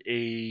breed,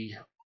 a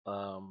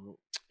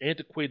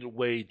antiquated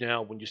way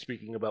now when you're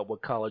speaking about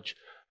what college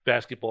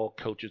basketball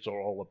coaches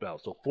are all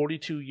about. So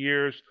 42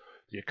 years,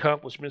 the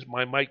accomplishments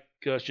by Mike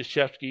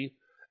Krzyzewski,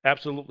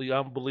 Absolutely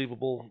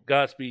unbelievable.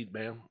 Godspeed,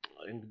 man.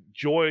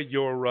 Enjoy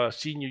your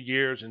senior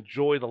years.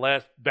 Enjoy the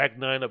last back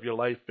nine of your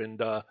life.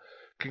 And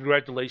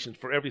congratulations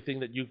for everything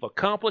that you've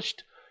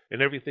accomplished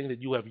and everything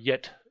that you have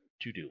yet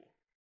to do.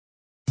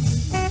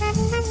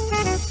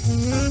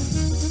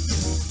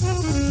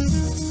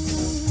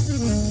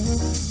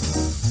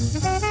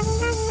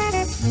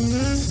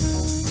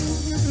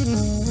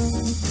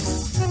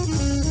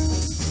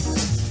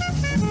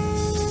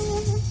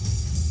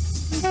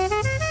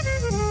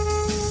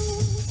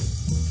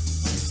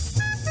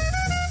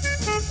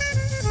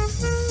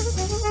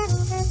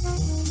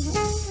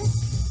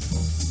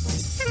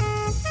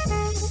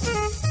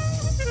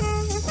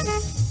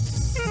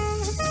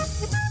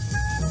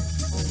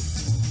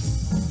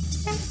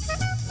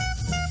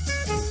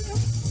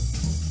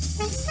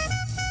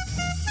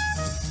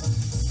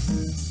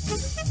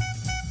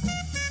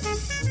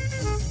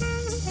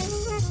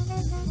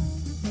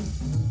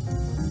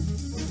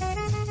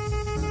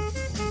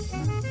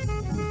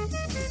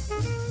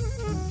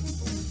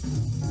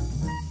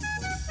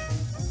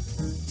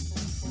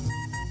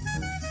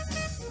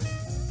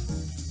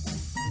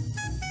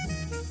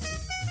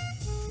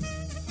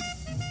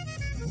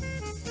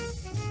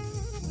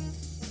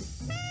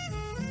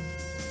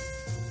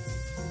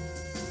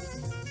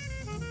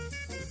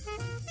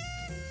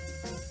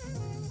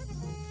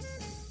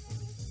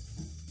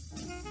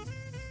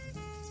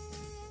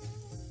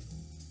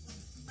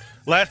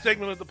 Last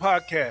segment of the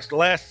podcast,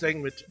 last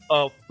segment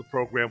of the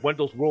program,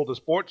 Wendell's World of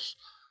Sports.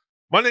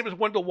 My name is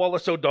Wendell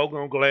Wallace, so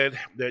doggone glad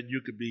that you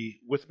could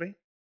be with me.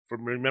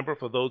 Remember,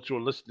 for those who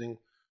are listening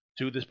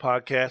to this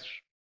podcast,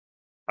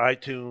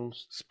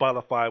 iTunes,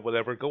 Spotify,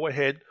 whatever, go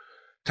ahead,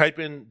 type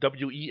in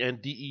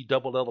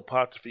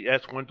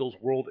WENDELL' Wendell's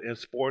World and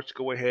Sports.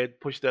 Go ahead,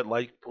 push that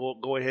like,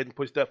 go ahead and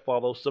push that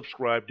follow,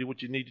 subscribe, do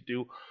what you need to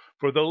do.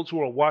 For those who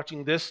are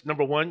watching this,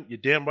 number one, you're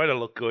damn right I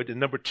look good. And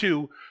number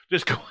two,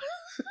 just go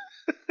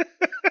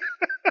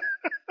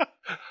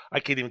I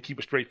can't even keep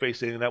a straight face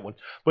saying that one.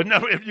 But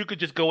now, if you could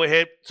just go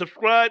ahead,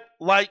 subscribe,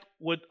 like,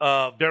 would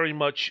very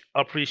much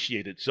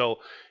appreciate it. So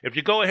if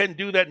you go ahead and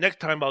do that, next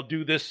time I'll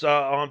do this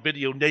on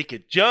video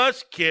naked.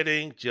 Just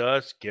kidding,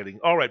 just kidding.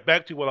 All right,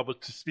 back to what I was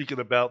speaking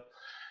about.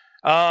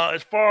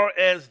 As far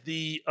as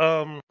the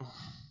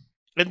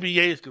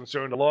NBA is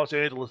concerned, the Los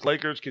Angeles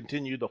Lakers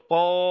continue to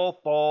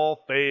fall.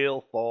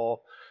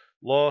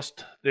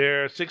 Lost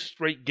their sixth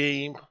straight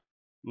game,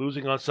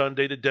 losing on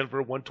Sunday to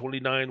Denver,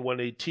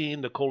 129-118.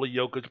 Nikola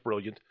Jokic,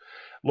 brilliant.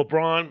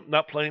 LeBron,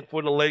 not playing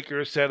for the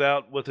Lakers, sat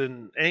out with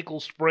an ankle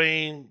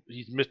sprain.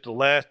 He's missed the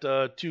last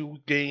 2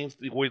 games.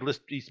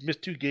 He's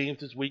missed 2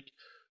 games this week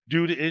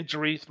due to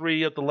injury.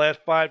 3 of the last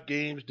 5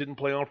 games. Didn't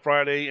play on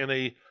Friday in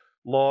a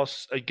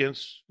loss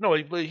against... No,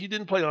 he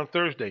didn't play on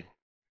Thursday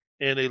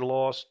in a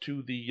loss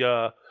to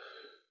the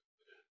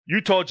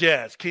Utah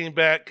Jazz. Came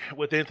back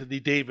with Anthony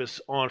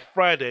Davis on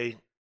Friday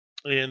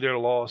in their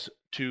loss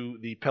to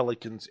the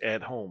Pelicans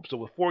at home. So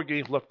with 4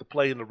 games left to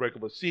play in the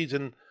regular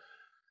season,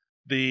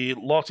 the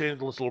Los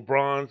Angeles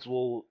LeBrons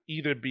will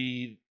either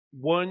be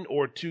 1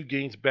 or 2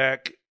 games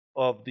back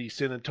of the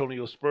San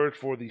Antonio Spurs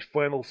for the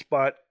final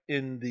spot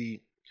in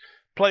the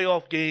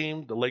playoff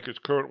game. The Lakers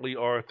currently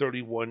are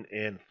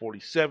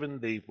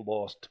 31-47. They've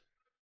lost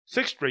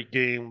 6 straight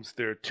games.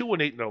 They're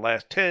 2-8 in their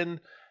last 10.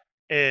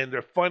 And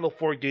their final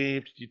 4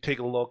 games, you take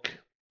a look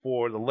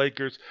for the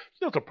Lakers.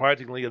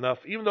 Surprisingly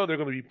enough, even though they're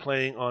going to be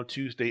playing on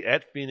Tuesday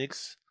at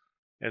Phoenix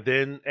and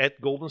then at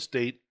Golden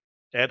State,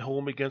 at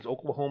home against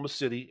Oklahoma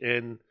City,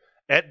 and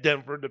at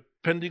Denver,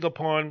 depending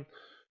upon,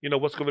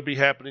 what's going to be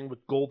happening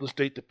with Golden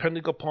State,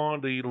 depending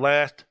upon the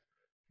last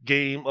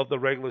game of the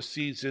regular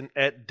season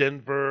at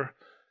Denver,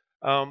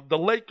 the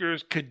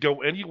Lakers could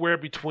go anywhere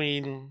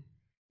between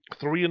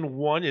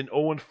 3-1 and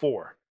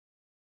 0-4.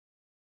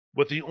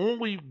 But the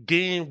only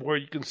game where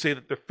you can say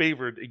that they're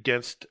favored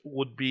against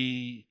would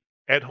be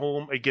at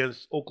home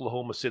against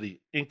Oklahoma City.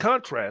 In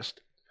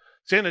contrast,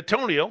 San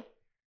Antonio,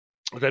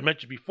 as I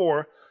mentioned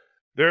before,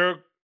 their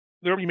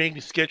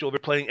remaining schedule, they're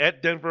playing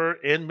at Denver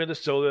and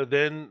Minnesota.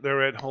 Then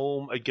they're at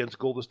home against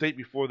Golden State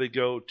before they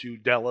go to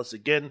Dallas.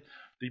 Again,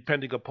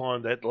 depending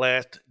upon that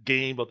last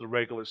game of the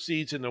regular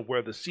season and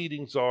where the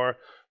seedings are.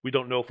 We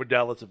don't know for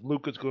Dallas if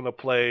Luka's going to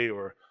play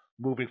or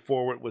moving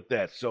forward with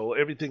that. So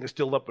everything is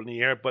still up in the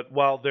air. But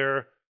while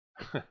there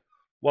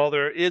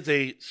is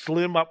a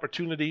slim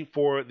opportunity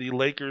for the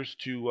Lakers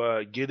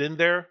to get in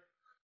there,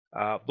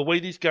 the way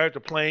these guys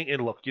are playing,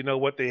 and look, you know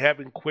what? They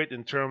haven't quit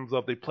in terms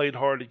of they played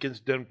hard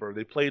against Denver.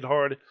 They played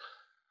hard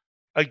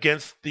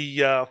against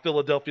the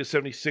Philadelphia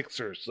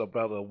 76ers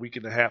about a week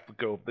and a half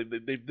ago.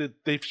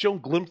 They've shown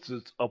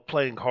glimpses of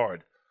playing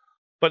hard.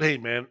 But hey,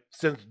 man,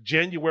 since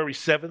January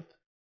 7th,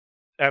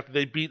 after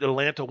they beat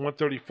Atlanta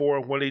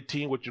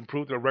 134-118, which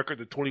improved their record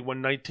to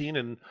 21-19,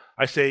 and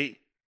I say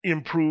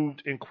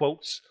improved in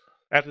quotes.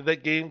 After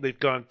that game, they've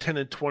gone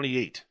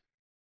 10-28.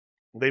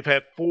 They've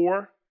had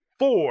four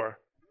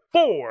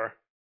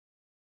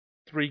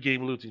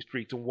 3-game losing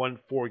streaks and 1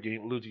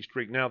 4-game losing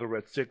streak. Now they're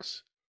at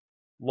 6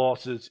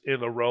 losses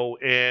in a row.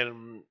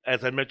 And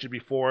as I mentioned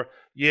before,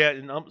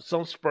 in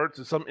some spurts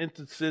and some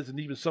instances and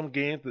even some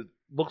games, it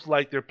looks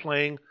like they're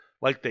playing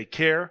like they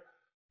care.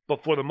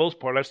 But for the most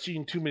part, I've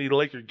seen too many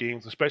Laker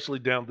games, especially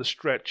down the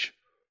stretch,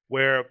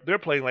 where they're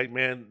playing like,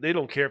 man, they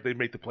don't care if they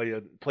make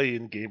the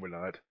play-in game or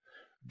not.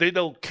 They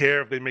don't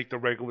care if they make the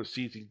regular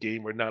season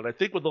game or not. I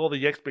think with all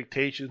the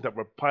expectations that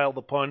were piled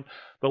upon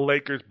the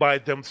Lakers by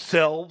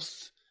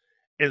themselves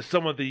and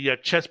some of the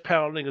chest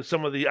pounding and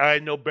some of the I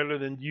know better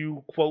than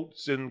you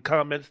quotes and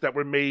comments that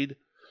were made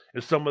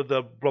and some of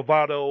the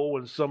bravado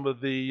and some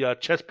of the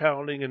chest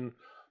pounding and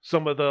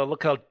some of the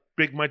look how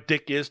big my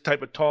dick is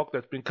type of talk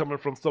that's been coming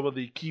from some of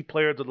the key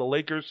players of the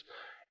Lakers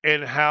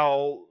and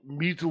how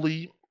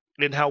measly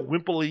and how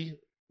wimpily,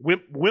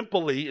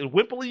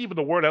 even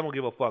the word I don't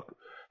give a fuck,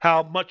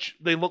 how much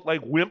they look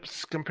like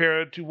wimps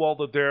compared to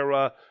all of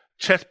their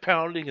chest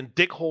pounding and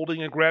dick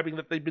holding and grabbing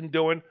that they've been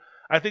doing.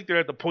 I think they're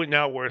at the point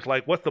now where it's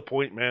like, what's the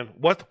point, man?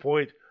 What's the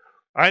point?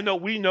 I know,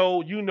 we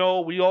know, you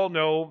know, we all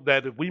know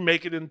that if we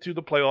make it into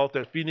the playoffs,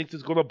 that Phoenix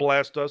is going to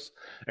blast us.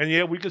 And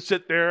yeah, we could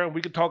sit there and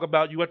we could talk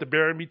about you have to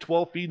bury me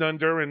 12 feet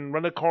under and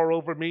run a car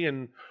over me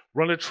and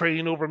run a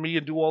train over me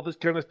and do all this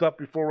kind of stuff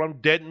before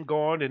I'm dead and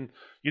gone. And,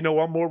 you know,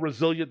 I'm more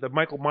resilient than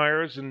Michael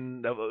Myers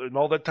and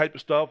all that type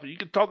of stuff. You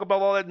can talk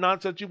about all that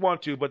nonsense you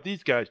want to, but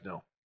these guys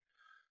know.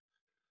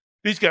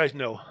 These guys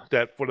know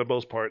that for the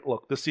most part,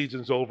 look, the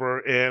season's over,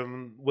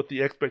 and with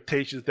the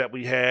expectations that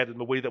we had and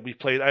the way that we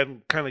played,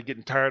 I'm kind of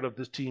getting tired of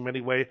this team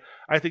anyway.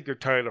 I think they're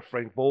tired of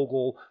Frank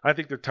Vogel. I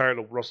think they're tired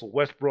of Russell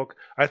Westbrook.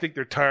 I think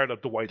they're tired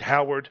of Dwight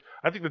Howard.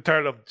 I think they're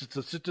tired of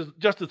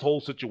just this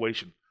whole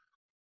situation.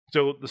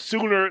 So the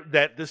sooner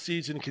that this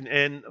season can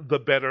end, the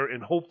better,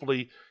 and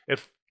hopefully,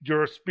 if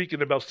you're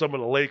speaking about some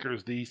of the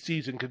Lakers, the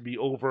season could be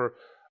over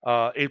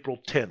April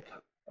 10th.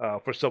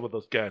 For some of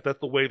those guys. That's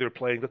the way they're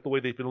playing. That's the way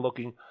they've been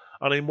looking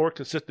on a more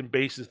consistent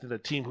basis than a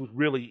team who's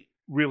really,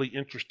 really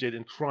interested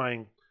in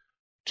trying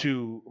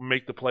to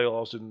make the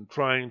playoffs and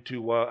trying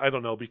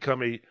to,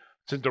 become a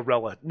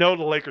Cinderella. No,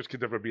 the Lakers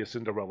could never be a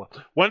Cinderella.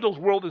 Wendell's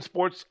World in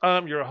Sports.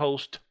 I'm your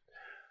host,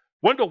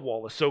 Wendell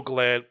Wallace. So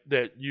glad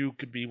that you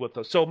could be with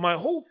us. So my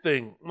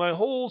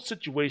whole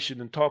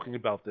situation in talking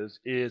about this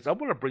is I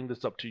want to bring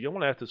this up to you. I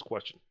want to ask this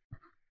question.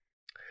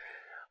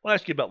 I want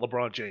to ask you about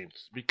LeBron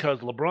James, because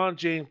LeBron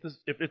James,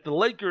 if the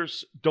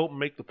Lakers don't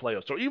make the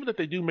playoffs, or even if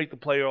they do make the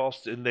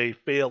playoffs and they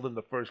fail in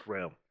the first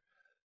round,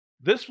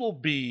 this will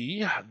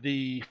be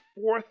the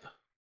fourth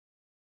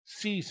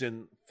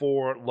season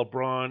for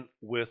LeBron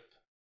with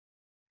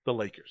the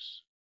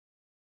Lakers.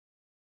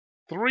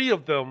 Two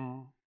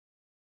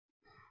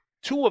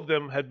of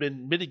them have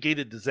been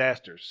mitigated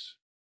disasters.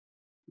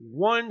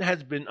 One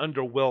has been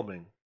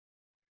underwhelming,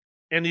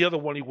 and the other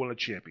one he won a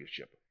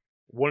championship.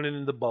 Won it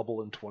in the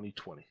bubble in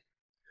 2020.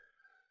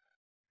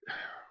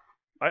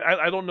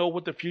 I don't know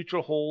what the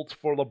future holds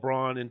for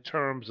LeBron in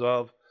terms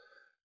of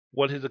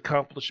what his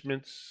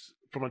accomplishments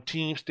from a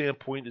team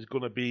standpoint is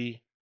going to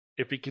be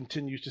if he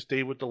continues to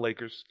stay with the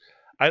Lakers.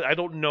 I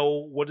don't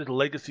know what his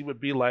legacy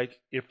would be like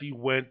if he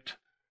went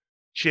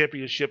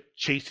championship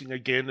chasing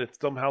again, if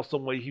somehow,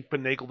 some way he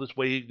finagled his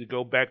way to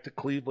go back to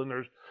Cleveland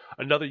or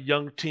another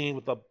young team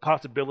with the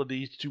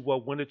possibilities to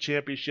win a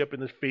championship in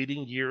his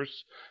fading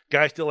years.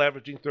 Guy still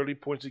averaging 30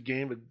 points a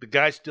game. The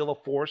guy's still a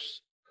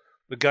force.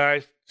 The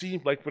guy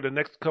seems like for the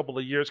next couple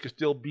of years could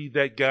still be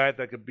that guy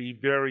that could be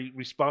very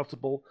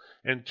responsible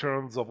in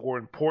terms of, or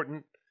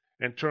important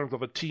in terms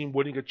of a team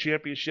winning a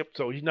championship.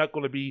 So he's not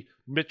going to be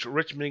Mitch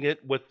Richmonding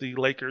it with the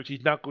Lakers.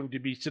 He's not going to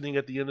be sitting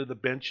at the end of the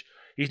bench.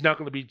 He's not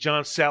going to be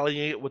John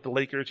Sallying it with the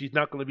Lakers. He's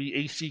not going to be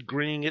AC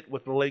Greening it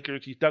with the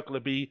Lakers. He's not going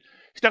to be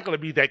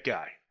that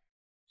guy.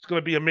 He's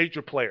going to be a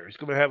major player. He's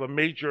going to have a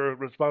major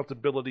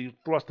responsibility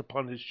thrust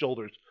upon his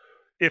shoulders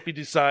if he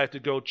decides to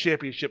go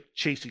championship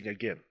chasing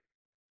again.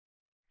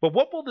 But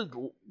what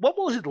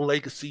will his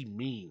legacy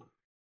mean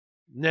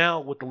now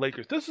with the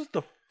Lakers? This is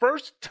the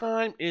first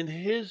time in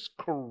his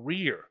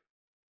career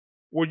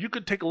where you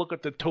could take a look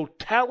at the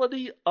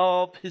totality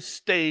of his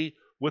stay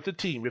with the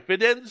team. If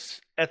it ends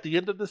at the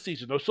end of the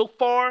season, or so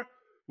far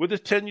with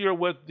his tenure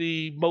with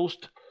the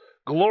most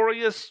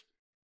glorious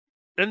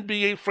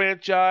NBA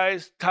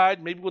franchise,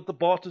 tied maybe with the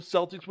Boston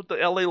Celtics, with the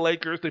LA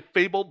Lakers, the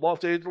fabled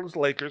Los Angeles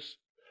Lakers,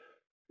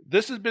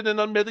 this has been an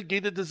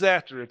unmitigated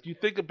disaster. If you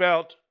think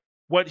about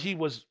what he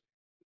was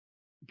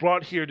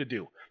brought here to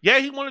do. Yeah,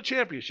 he won a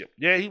championship.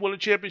 Yeah, he won a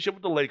championship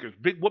with the Lakers.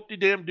 Big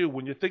whoop-de-damn-do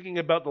when you're thinking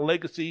about the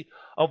legacy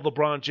of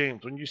LeBron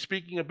James, when you're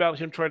speaking about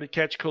him trying to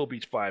catch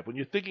Kobe's 5, when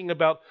you're thinking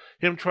about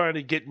him trying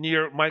to get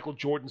near Michael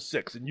Jordan's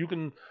 6, and you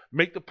can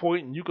make the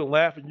point and you can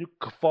laugh and you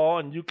can fall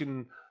and you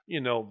can,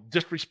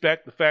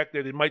 disrespect the fact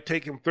that it might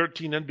take him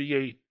 13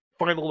 NBA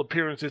final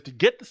appearances to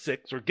get the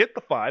 6 or get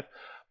the 5,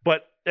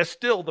 but that's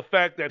still the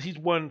fact that he's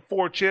won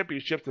 4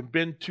 championships and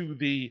been to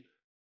the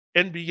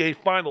NBA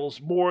Finals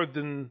more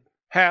than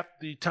half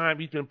the time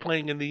he's been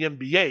playing in the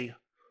NBA,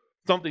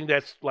 something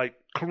that's like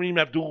Kareem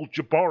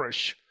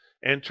Abdul-Jabbar-ish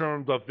in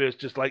terms of his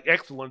just like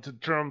excellence in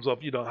terms of,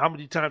 how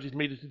many times he's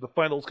made it to the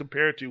finals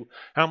compared to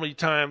how many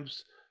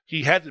times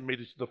he hasn't made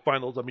it to the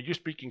finals. I mean, you're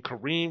speaking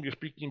Kareem, you're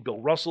speaking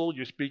Bill Russell,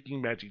 you're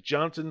speaking Magic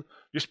Johnson,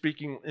 you're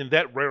speaking in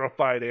that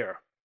rarefied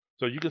air.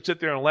 So you can sit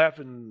there and laugh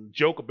and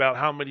joke about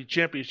how many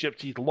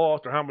championships he's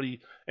lost or how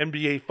many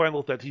NBA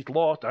finals that he's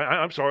lost.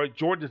 I'm sorry,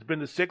 Jordan has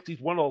been to 6.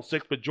 He's won all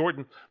 6, but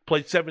Jordan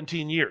played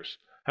 17 years.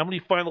 How many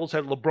finals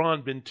has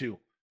LeBron been to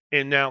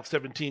in now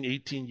 17,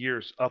 18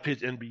 years of his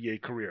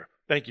NBA career?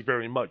 Thank you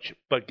very much.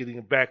 But getting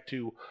back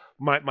to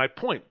my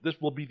point, this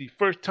will be the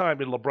first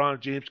time in LeBron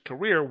James'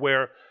 career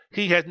where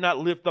he has not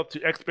lived up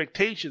to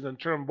expectations in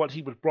terms of what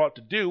he was brought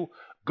to do,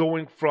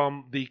 going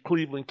from the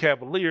Cleveland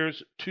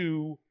Cavaliers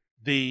to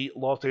the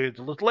Los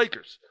Angeles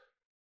Lakers.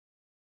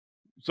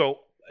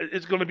 So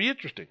it's going to be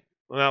interesting.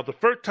 Now, the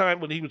first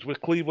time when he was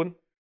with Cleveland,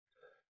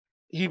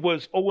 he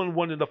was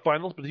 0-1 in the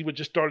finals, but he was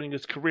just starting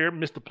his career,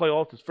 missed the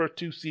playoffs his first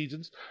 2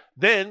 seasons.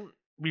 Then,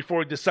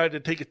 before he decided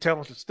to take his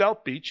talents to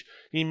South Beach,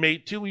 he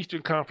made 2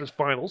 Eastern Conference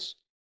finals,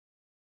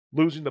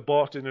 losing to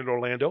Boston and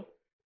Orlando,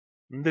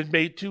 and then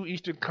made 2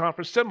 Eastern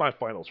Conference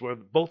semifinals, where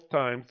both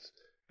times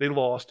they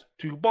lost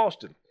to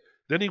Boston.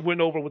 Then he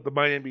went over with the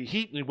Miami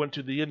Heat, and he went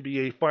to the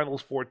NBA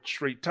Finals 4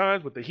 straight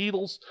times with the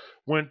Heatles,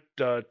 went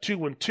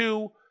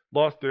 2-2,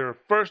 lost their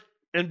first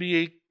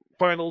NBA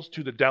Finals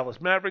to the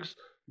Dallas Mavericks,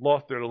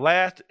 lost their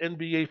last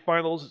NBA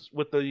Finals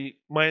with the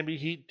Miami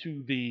Heat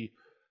to the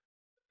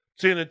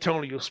San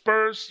Antonio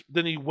Spurs.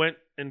 Then he went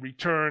and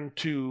returned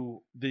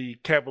to the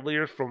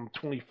Cavaliers from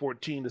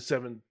 2014 to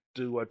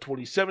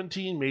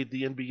 2017, made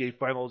the NBA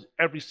Finals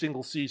every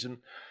single season.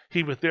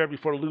 He was there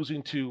before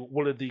losing to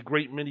one of the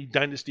great mini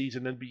dynasties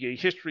in NBA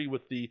history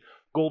with the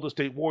Golden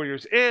State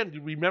Warriors. And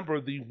you remember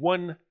the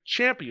one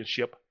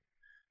championship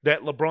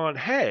that LeBron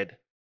had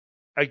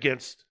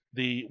against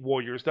the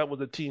Warriors. That was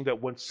a team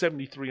that went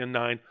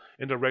 73-9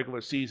 in the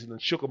regular season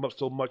and shook them up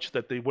so much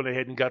that they went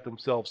ahead and got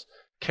themselves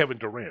Kevin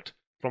Durant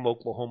from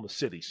Oklahoma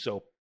City.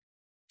 So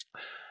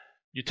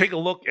you take a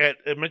look at,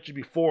 I mentioned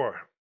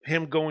before,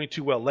 him going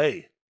to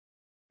L.A.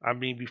 I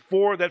mean,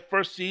 before that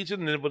first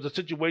season, it was a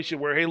situation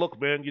where, hey,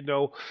 look, man, you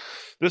know,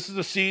 this is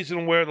a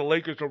season where the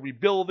Lakers are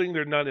rebuilding.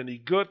 They're not any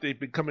good. They've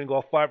been coming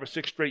off 5 or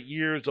 6 straight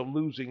years of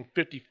losing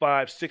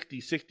 55,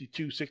 60,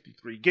 62,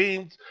 63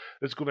 games.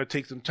 It's going to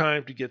take some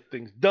time to get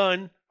things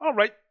done. All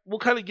right, we'll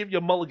kind of give you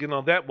a mulligan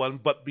on that one.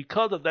 But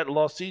because of that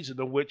lost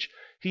season in which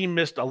he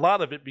missed a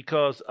lot of it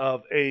because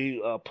of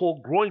a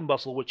pulled groin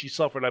muscle, which he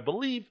suffered, I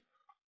believe,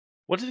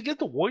 was it against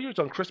the Warriors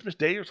on Christmas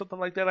Day or something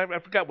like that? I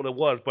forgot what it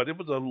was, but it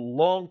was a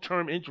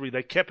long-term injury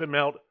that kept him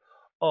out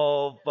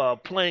of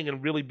playing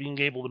and really being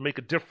able to make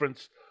a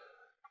difference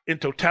in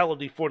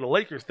totality for the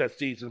Lakers that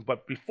season.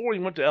 But before he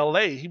went to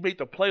L.A., he made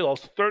the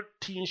playoffs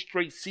 13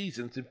 straight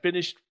seasons and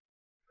finished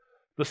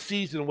the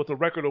season with a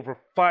record over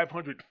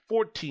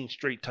 514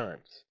 straight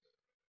times.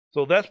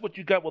 So that's what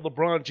you got with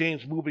LeBron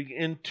James moving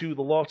into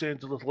the Los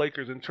Angeles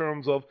Lakers in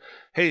terms of,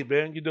 hey,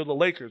 man, you know, the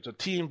Lakers, a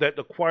team that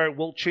acquired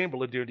Wilt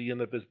Chamberlain near the end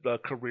of his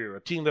career,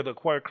 a team that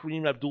acquired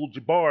Kareem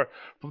Abdul-Jabbar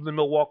from the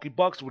Milwaukee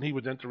Bucks when he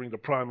was entering the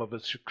prime of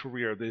his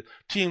career, the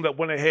team that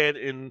went ahead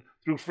and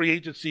through free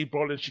agency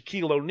brought in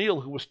Shaquille O'Neal,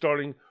 who was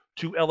starting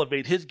to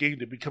elevate his game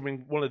to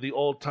becoming one of the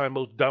all-time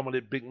most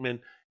dominant big men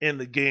in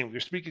the game.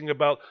 You're speaking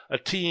about a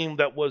team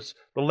that was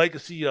the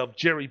legacy of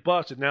Jerry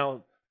Buss and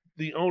now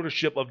the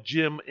ownership of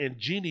Jim and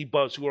Jeannie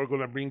Buss, who are going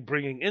to be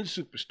bringing in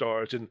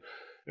superstars and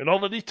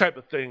all of these type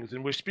of things.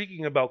 And we're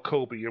speaking about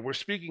Kobe, and we're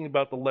speaking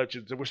about the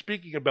legends, and we're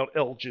speaking about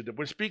Elgin, and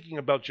we're speaking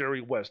about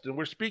Jerry West, and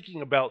we're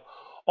speaking about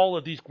all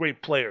of these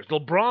great players.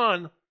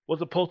 LeBron was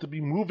supposed to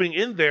be moving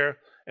in there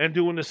and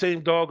doing the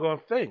same doggone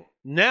thing.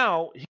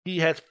 Now he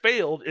has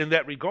failed in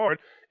that regard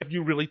if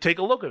you really take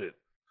a look at it.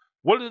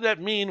 What did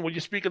that mean when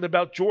you're speaking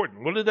about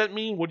Jordan? What did that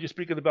mean when you're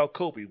speaking about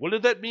Kobe? What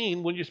did that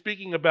mean when you're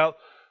speaking about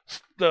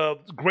the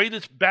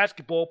greatest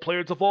basketball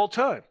players of all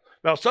time?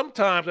 Now,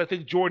 sometimes I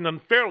think Jordan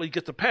unfairly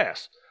gets a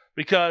pass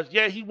because,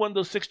 yeah, he won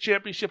those 6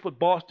 championships with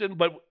Boston,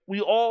 but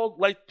we all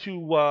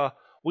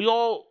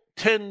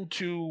tend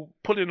to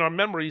put in our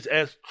memories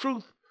as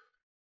truth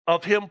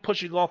of him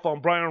pushing off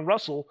on Brian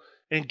Russell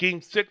in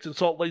Game 6 in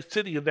Salt Lake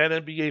City in that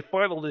NBA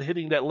final and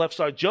hitting that left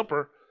side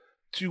jumper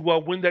to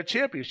win that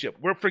championship.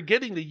 We're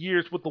forgetting the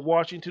years with the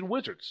Washington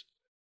Wizards.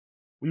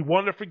 We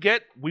want to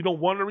forget. We don't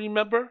want to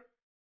remember.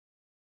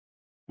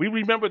 We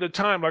remember the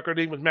time like our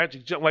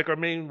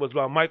name was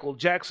Michael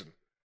Jackson.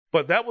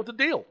 But that was the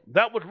deal.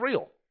 That was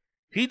real.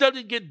 He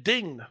doesn't get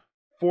dinged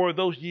for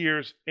those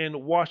years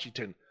in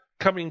Washington,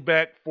 coming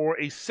back for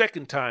a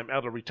second time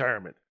out of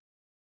retirement.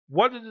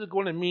 What is it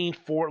going to mean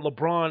for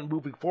LeBron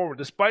moving forward,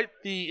 despite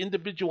the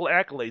individual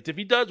accolades? If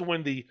he does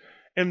win the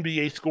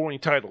NBA scoring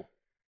title,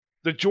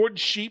 the Jordan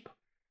sheep,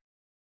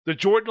 the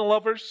Jordan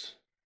lovers,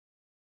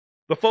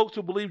 the folks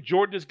who believe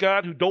Jordan is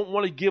God, who don't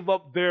want to give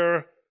up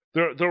their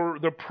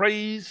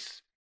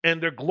praise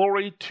and their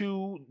glory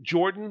to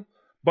Jordan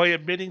by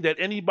admitting that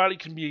anybody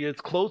can be as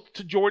close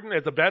to Jordan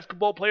as a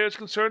basketball player is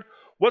concerned,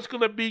 what's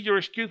going to be your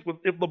excuse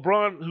if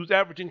LeBron, who's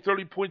averaging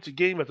 30 points a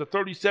game as a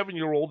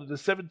 37-year-old in the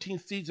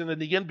 17th season in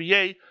the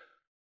NBA,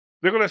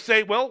 They're going to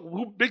say,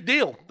 well, big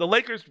deal. The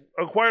Lakers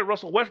acquired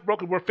Russell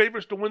Westbrook and were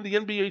favorites to win the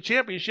NBA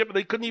championship, and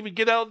they couldn't even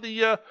get out of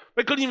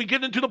they couldn't even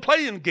get into the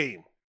play-in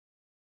game.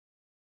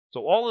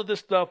 So all of this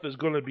stuff is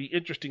going to be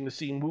interesting to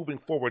see moving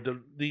forward.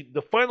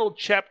 The final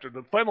chapter,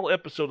 the final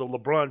episode of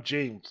LeBron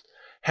James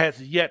has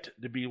yet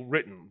to be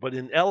written. But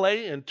in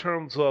L.A., in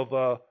terms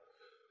of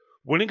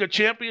winning a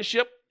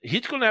championship,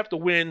 he's going to have to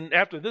win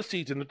after this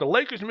season. If the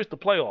Lakers miss the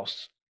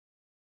playoffs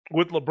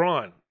with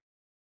LeBron,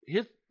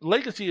 his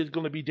legacy is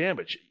going to be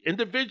damaged.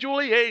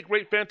 Individually, hey,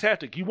 great,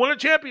 fantastic. You won a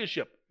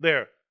championship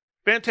there.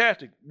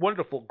 Fantastic,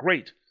 wonderful,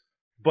 great.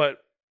 But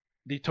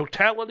the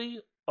totality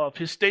of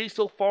his stay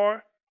so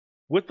far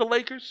with the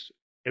Lakers,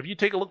 if you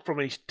take a look from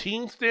a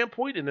team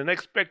standpoint and an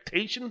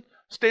expectation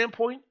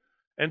standpoint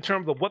in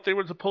terms of what they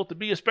were supposed to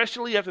be,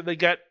 especially after they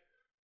got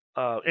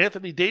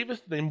Anthony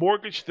Davis, they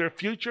mortgaged their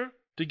future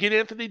to get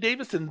Anthony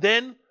Davis, and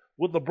then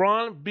with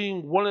LeBron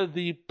being one of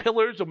the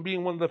pillars and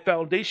being one of the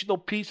foundational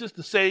pieces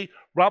to say,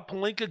 Rob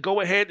Pelinka,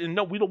 go ahead and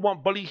no, we don't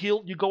want Buddy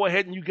Hield. You go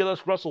ahead and you get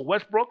us Russell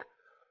Westbrook.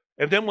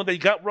 And then when they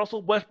got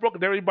Russell Westbrook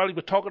and everybody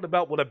was talking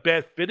about what a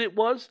bad fit it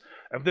was,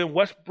 and then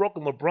Westbrook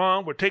and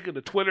LeBron were taking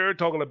to Twitter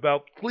talking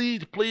about,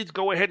 please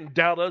go ahead and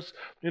doubt us,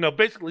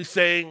 basically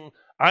saying,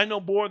 I know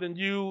more than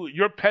you,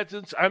 you're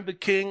peasants, I'm the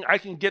king, I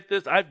can get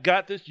this, I've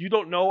got this, you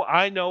don't know,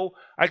 I know,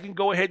 I can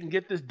go ahead and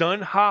get this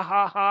done, ha,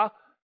 ha, ha.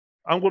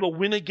 I'm going to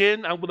win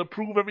again. I'm going to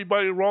prove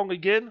everybody wrong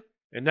again.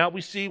 And now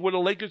we see where the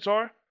Lakers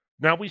are.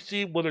 Now we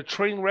see what a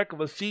train wreck of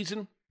a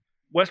season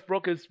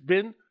Westbrook has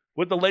been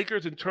with the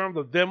Lakers in terms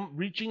of them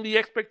reaching the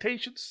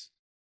expectations.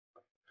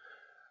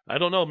 I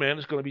don't know, man.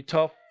 It's going to be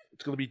tough.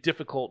 It's going to be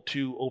difficult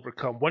to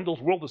overcome. Wendell's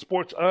World of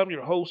Sports. I'm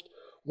your host,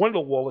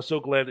 Wendell Wallace.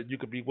 So glad that you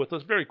could be with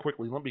us. Very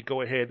quickly, let me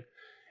go ahead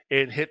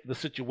and hit the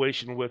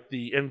situation with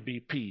the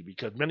MVP,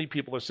 because many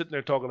people are sitting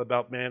there talking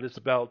about, man, it's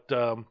about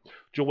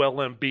Joel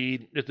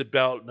Embiid, it's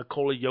about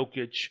Nikola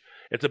Jokic,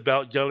 it's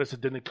about Giannis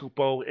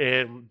Antetokounmpo,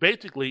 and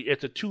basically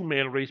it's a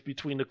two-man race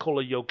between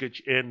Nikola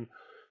Jokic and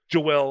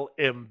Joel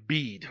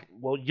Embiid.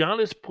 Well,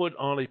 Giannis put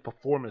on a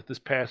performance this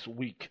past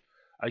week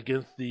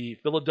against the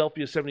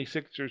Philadelphia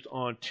 76ers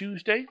on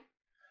Tuesday,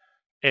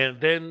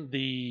 and then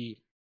the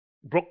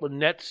Brooklyn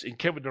Nets and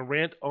Kevin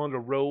Durant on the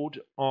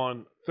road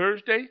on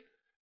Thursday.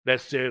 That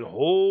said,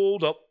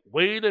 hold up,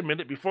 wait a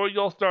minute. Before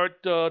y'all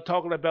start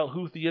talking about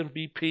who's the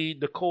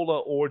MVP, Nikola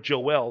or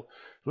Joel,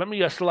 let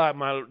me slide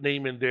my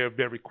name in there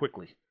very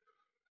quickly.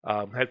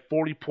 Had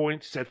 40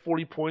 points,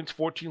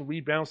 14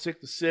 rebounds,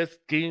 6 assists,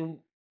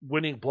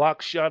 game-winning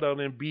block shot on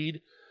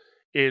Embiid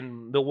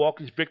in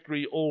Milwaukee's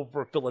victory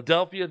over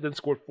Philadelphia, then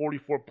scored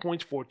 44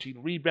 points,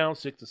 14 rebounds,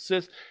 6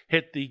 assists,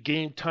 hit the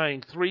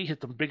game-tying 3,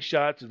 hit some big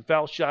shots and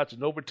foul shots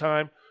in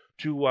overtime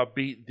to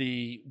beat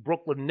the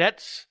Brooklyn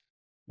Nets.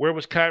 Where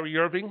was Kyrie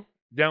Irving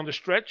down the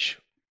stretch?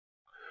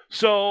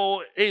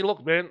 So, hey,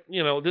 look, man,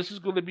 this is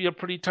going to be a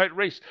pretty tight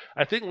race.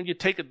 I think when you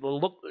take a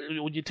look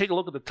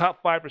at the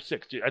top 5 or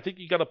 6, I think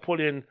you got to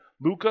put in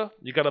Luka,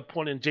 you got to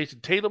put in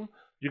Jason Tatum,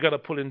 you got to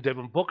put in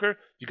Devin Booker,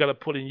 you got to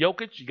put in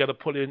Jokic, you got to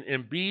put in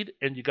Embiid,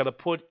 and you got to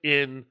put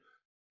in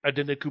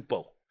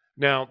Antetokounmpo.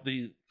 Now,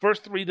 the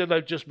first 3 that I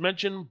just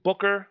mentioned,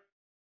 Booker,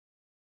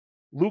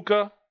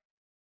 Luka,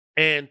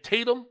 and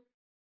Tatum,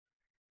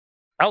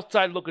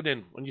 outside looking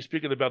in when you're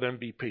speaking about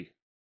MVP.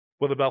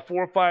 With about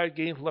 4 or 5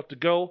 games left to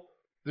go,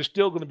 there's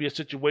still going to be a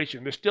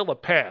situation. There's still a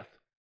path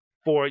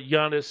for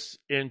Giannis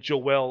and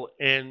Joel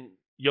and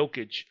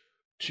Jokic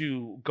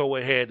to go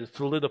ahead and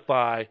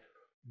solidify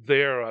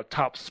their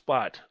top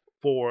spot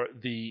for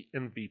the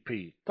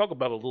MVP. Talk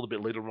about it a little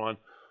bit later on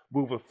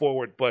moving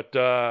forward. But,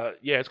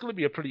 it's going to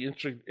be a pretty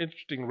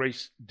interesting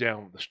race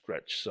down the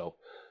stretch. So,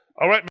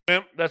 all right,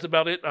 man, that's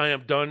about it. I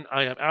am done.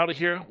 I am out of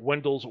here.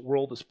 Wendell's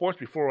World of Sports.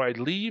 Before I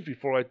leave,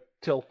 before I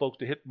tell folks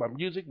to hit my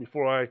music,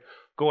 before I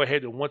go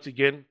ahead and once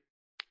again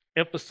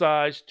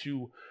emphasize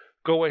to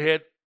go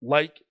ahead,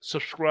 like,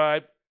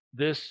 subscribe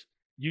this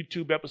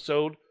YouTube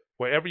episode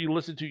wherever you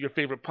listen to your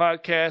favorite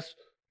podcast.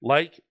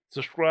 Like,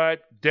 subscribe,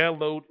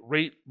 download,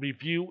 rate,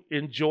 review,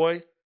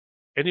 enjoy.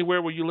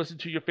 Anywhere where you listen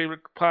to your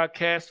favorite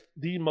podcast,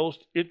 the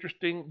most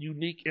interesting,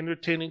 unique,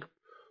 entertaining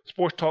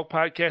sports talk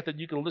podcast that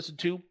you can listen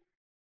to.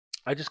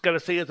 I just got to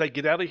say, as I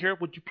get out of here,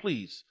 would you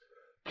please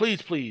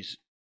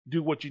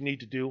do what you need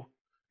to do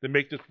to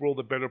make this world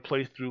a better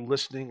place through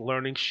listening,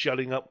 learning,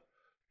 shutting up,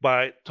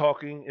 by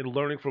talking and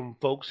learning from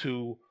folks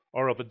who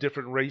are of a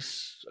different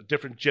race, a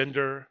different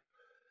gender,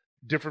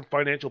 different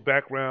financial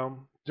background,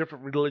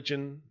 different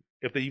religion,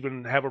 if they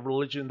even have a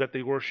religion that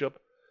they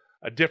worship,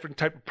 a different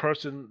type of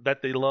person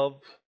that they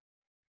love,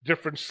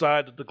 different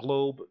side of the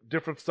globe,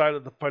 different side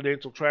of the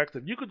financial tracks.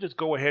 If you could just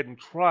go ahead and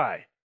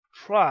try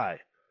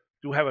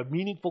to have a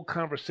meaningful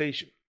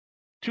conversation.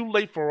 Too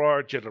late for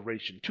our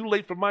generation. Too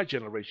late for my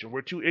generation.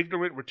 We're too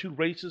ignorant. We're too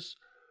racist.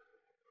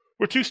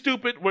 We're too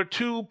stupid. We're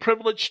too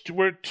privileged.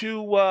 We're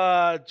too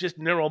just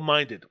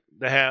narrow-minded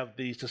to have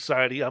the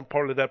society. I'm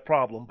part of that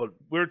problem, but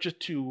we're just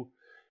too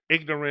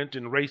ignorant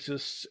and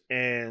racist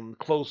and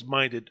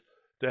closed-minded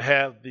to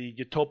have the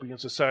utopian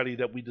society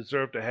that we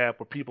deserve to have,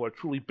 where people are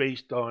truly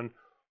based on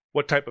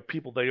what type of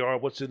people they are,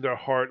 what's in their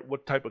heart,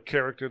 what type of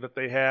character that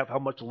they have, how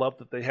much love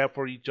that they have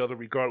for each other,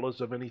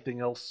 regardless of anything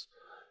else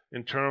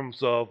in terms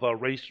of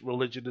race,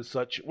 religion, and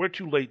such. We're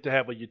too late to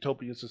have a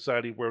utopian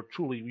society where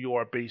truly you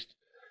are based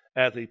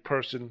as a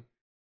person,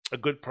 a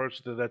good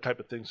person, and that type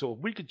of thing. So if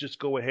we could just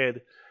go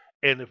ahead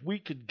and if we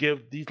could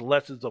give these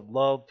lessons of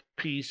love,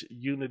 peace,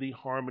 unity,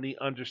 harmony,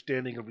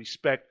 understanding, and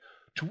respect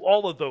to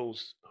all of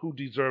those who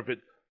deserve it,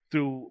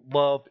 through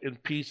love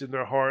and peace in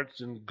their hearts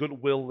and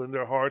goodwill in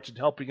their hearts and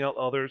helping out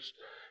others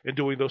and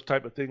doing those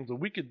type of things. And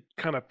we could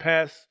kind of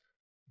pass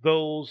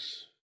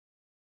those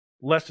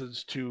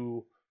lessons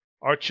to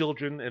our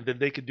children, and then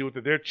they can do it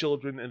to their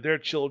children and their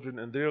children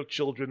and their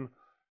children.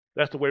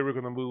 That's the way we're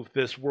going to move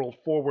this world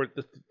forward.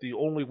 That's the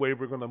only way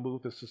we're going to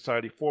move this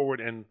society forward.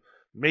 And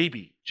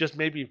maybe, just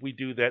maybe if we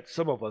do that,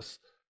 some of us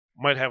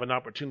might have an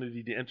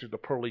opportunity to enter the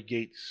pearly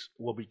gates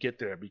when we get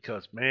there.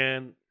 Because,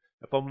 man,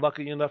 if I'm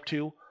lucky enough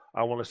to,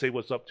 I want to say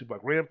what's up to my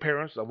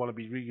grandparents. I want to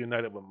be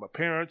reunited with my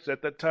parents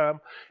at that time.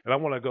 And I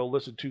want to go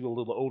listen to a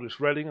little Otis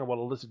Redding. I want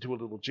to listen to a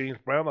little James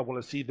Brown. I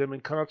want to see them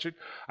in concert.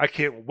 I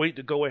can't wait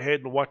to go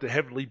ahead and watch the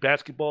Heavenly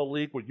Basketball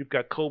League, where you've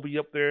got Kobe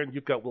up there and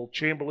you've got Will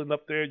Chamberlain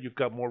up there. You've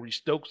got Maurice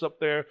Stokes up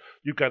there.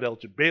 You've got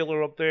Elgin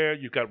Baylor up there.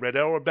 You've got Red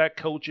Auerbach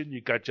coaching.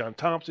 You've got John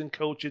Thompson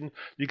coaching.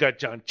 You got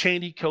John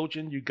Chaney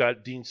coaching. You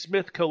got Dean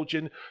Smith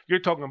coaching. You're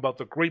talking about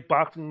the great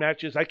boxing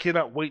matches. I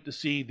cannot wait to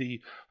see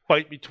the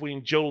fight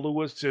between Joe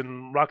Louis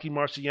and Rocky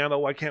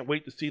Marciano. I can't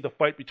wait to see the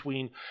fight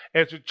between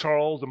Ezra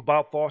Charles and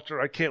Bob Foster.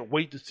 I can't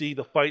wait to see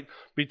the fight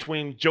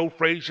between Joe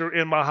Frazier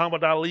and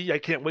Muhammad Ali. I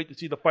can't wait to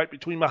see the fight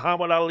between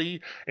Muhammad Ali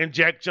and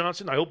Jack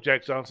Johnson. I hope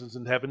Jack Johnson's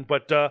in heaven.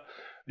 But,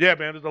 yeah,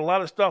 man, there's a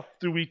lot of stuff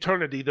through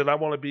eternity that I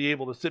want to be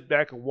able to sit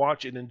back and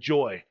watch and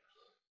enjoy.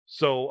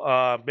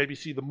 So maybe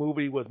see the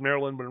movie with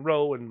Marilyn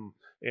Monroe and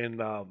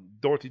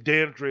Dorothy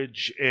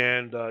Dandridge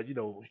and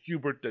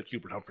Hubert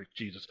Humphrey,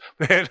 Jesus,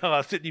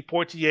 and Sidney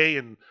Poitier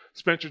and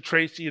Spencer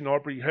Tracy and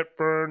Aubrey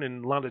Hepburn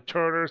and Lana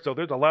Turner. So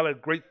there's a lot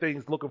of great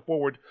things looking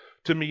forward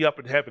to me up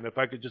in heaven if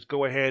I could just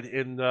go ahead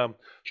and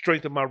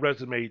strengthen my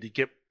resume to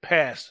get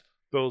past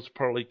those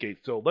pearly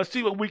gates. So let's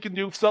see what we can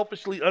do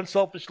selfishly,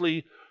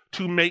 unselfishly,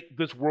 to make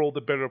this world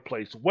a better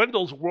place.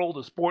 Wendell's World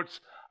of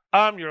Sports.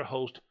 I'm your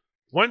host,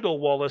 Wendell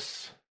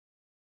Wallace.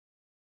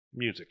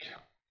 Music.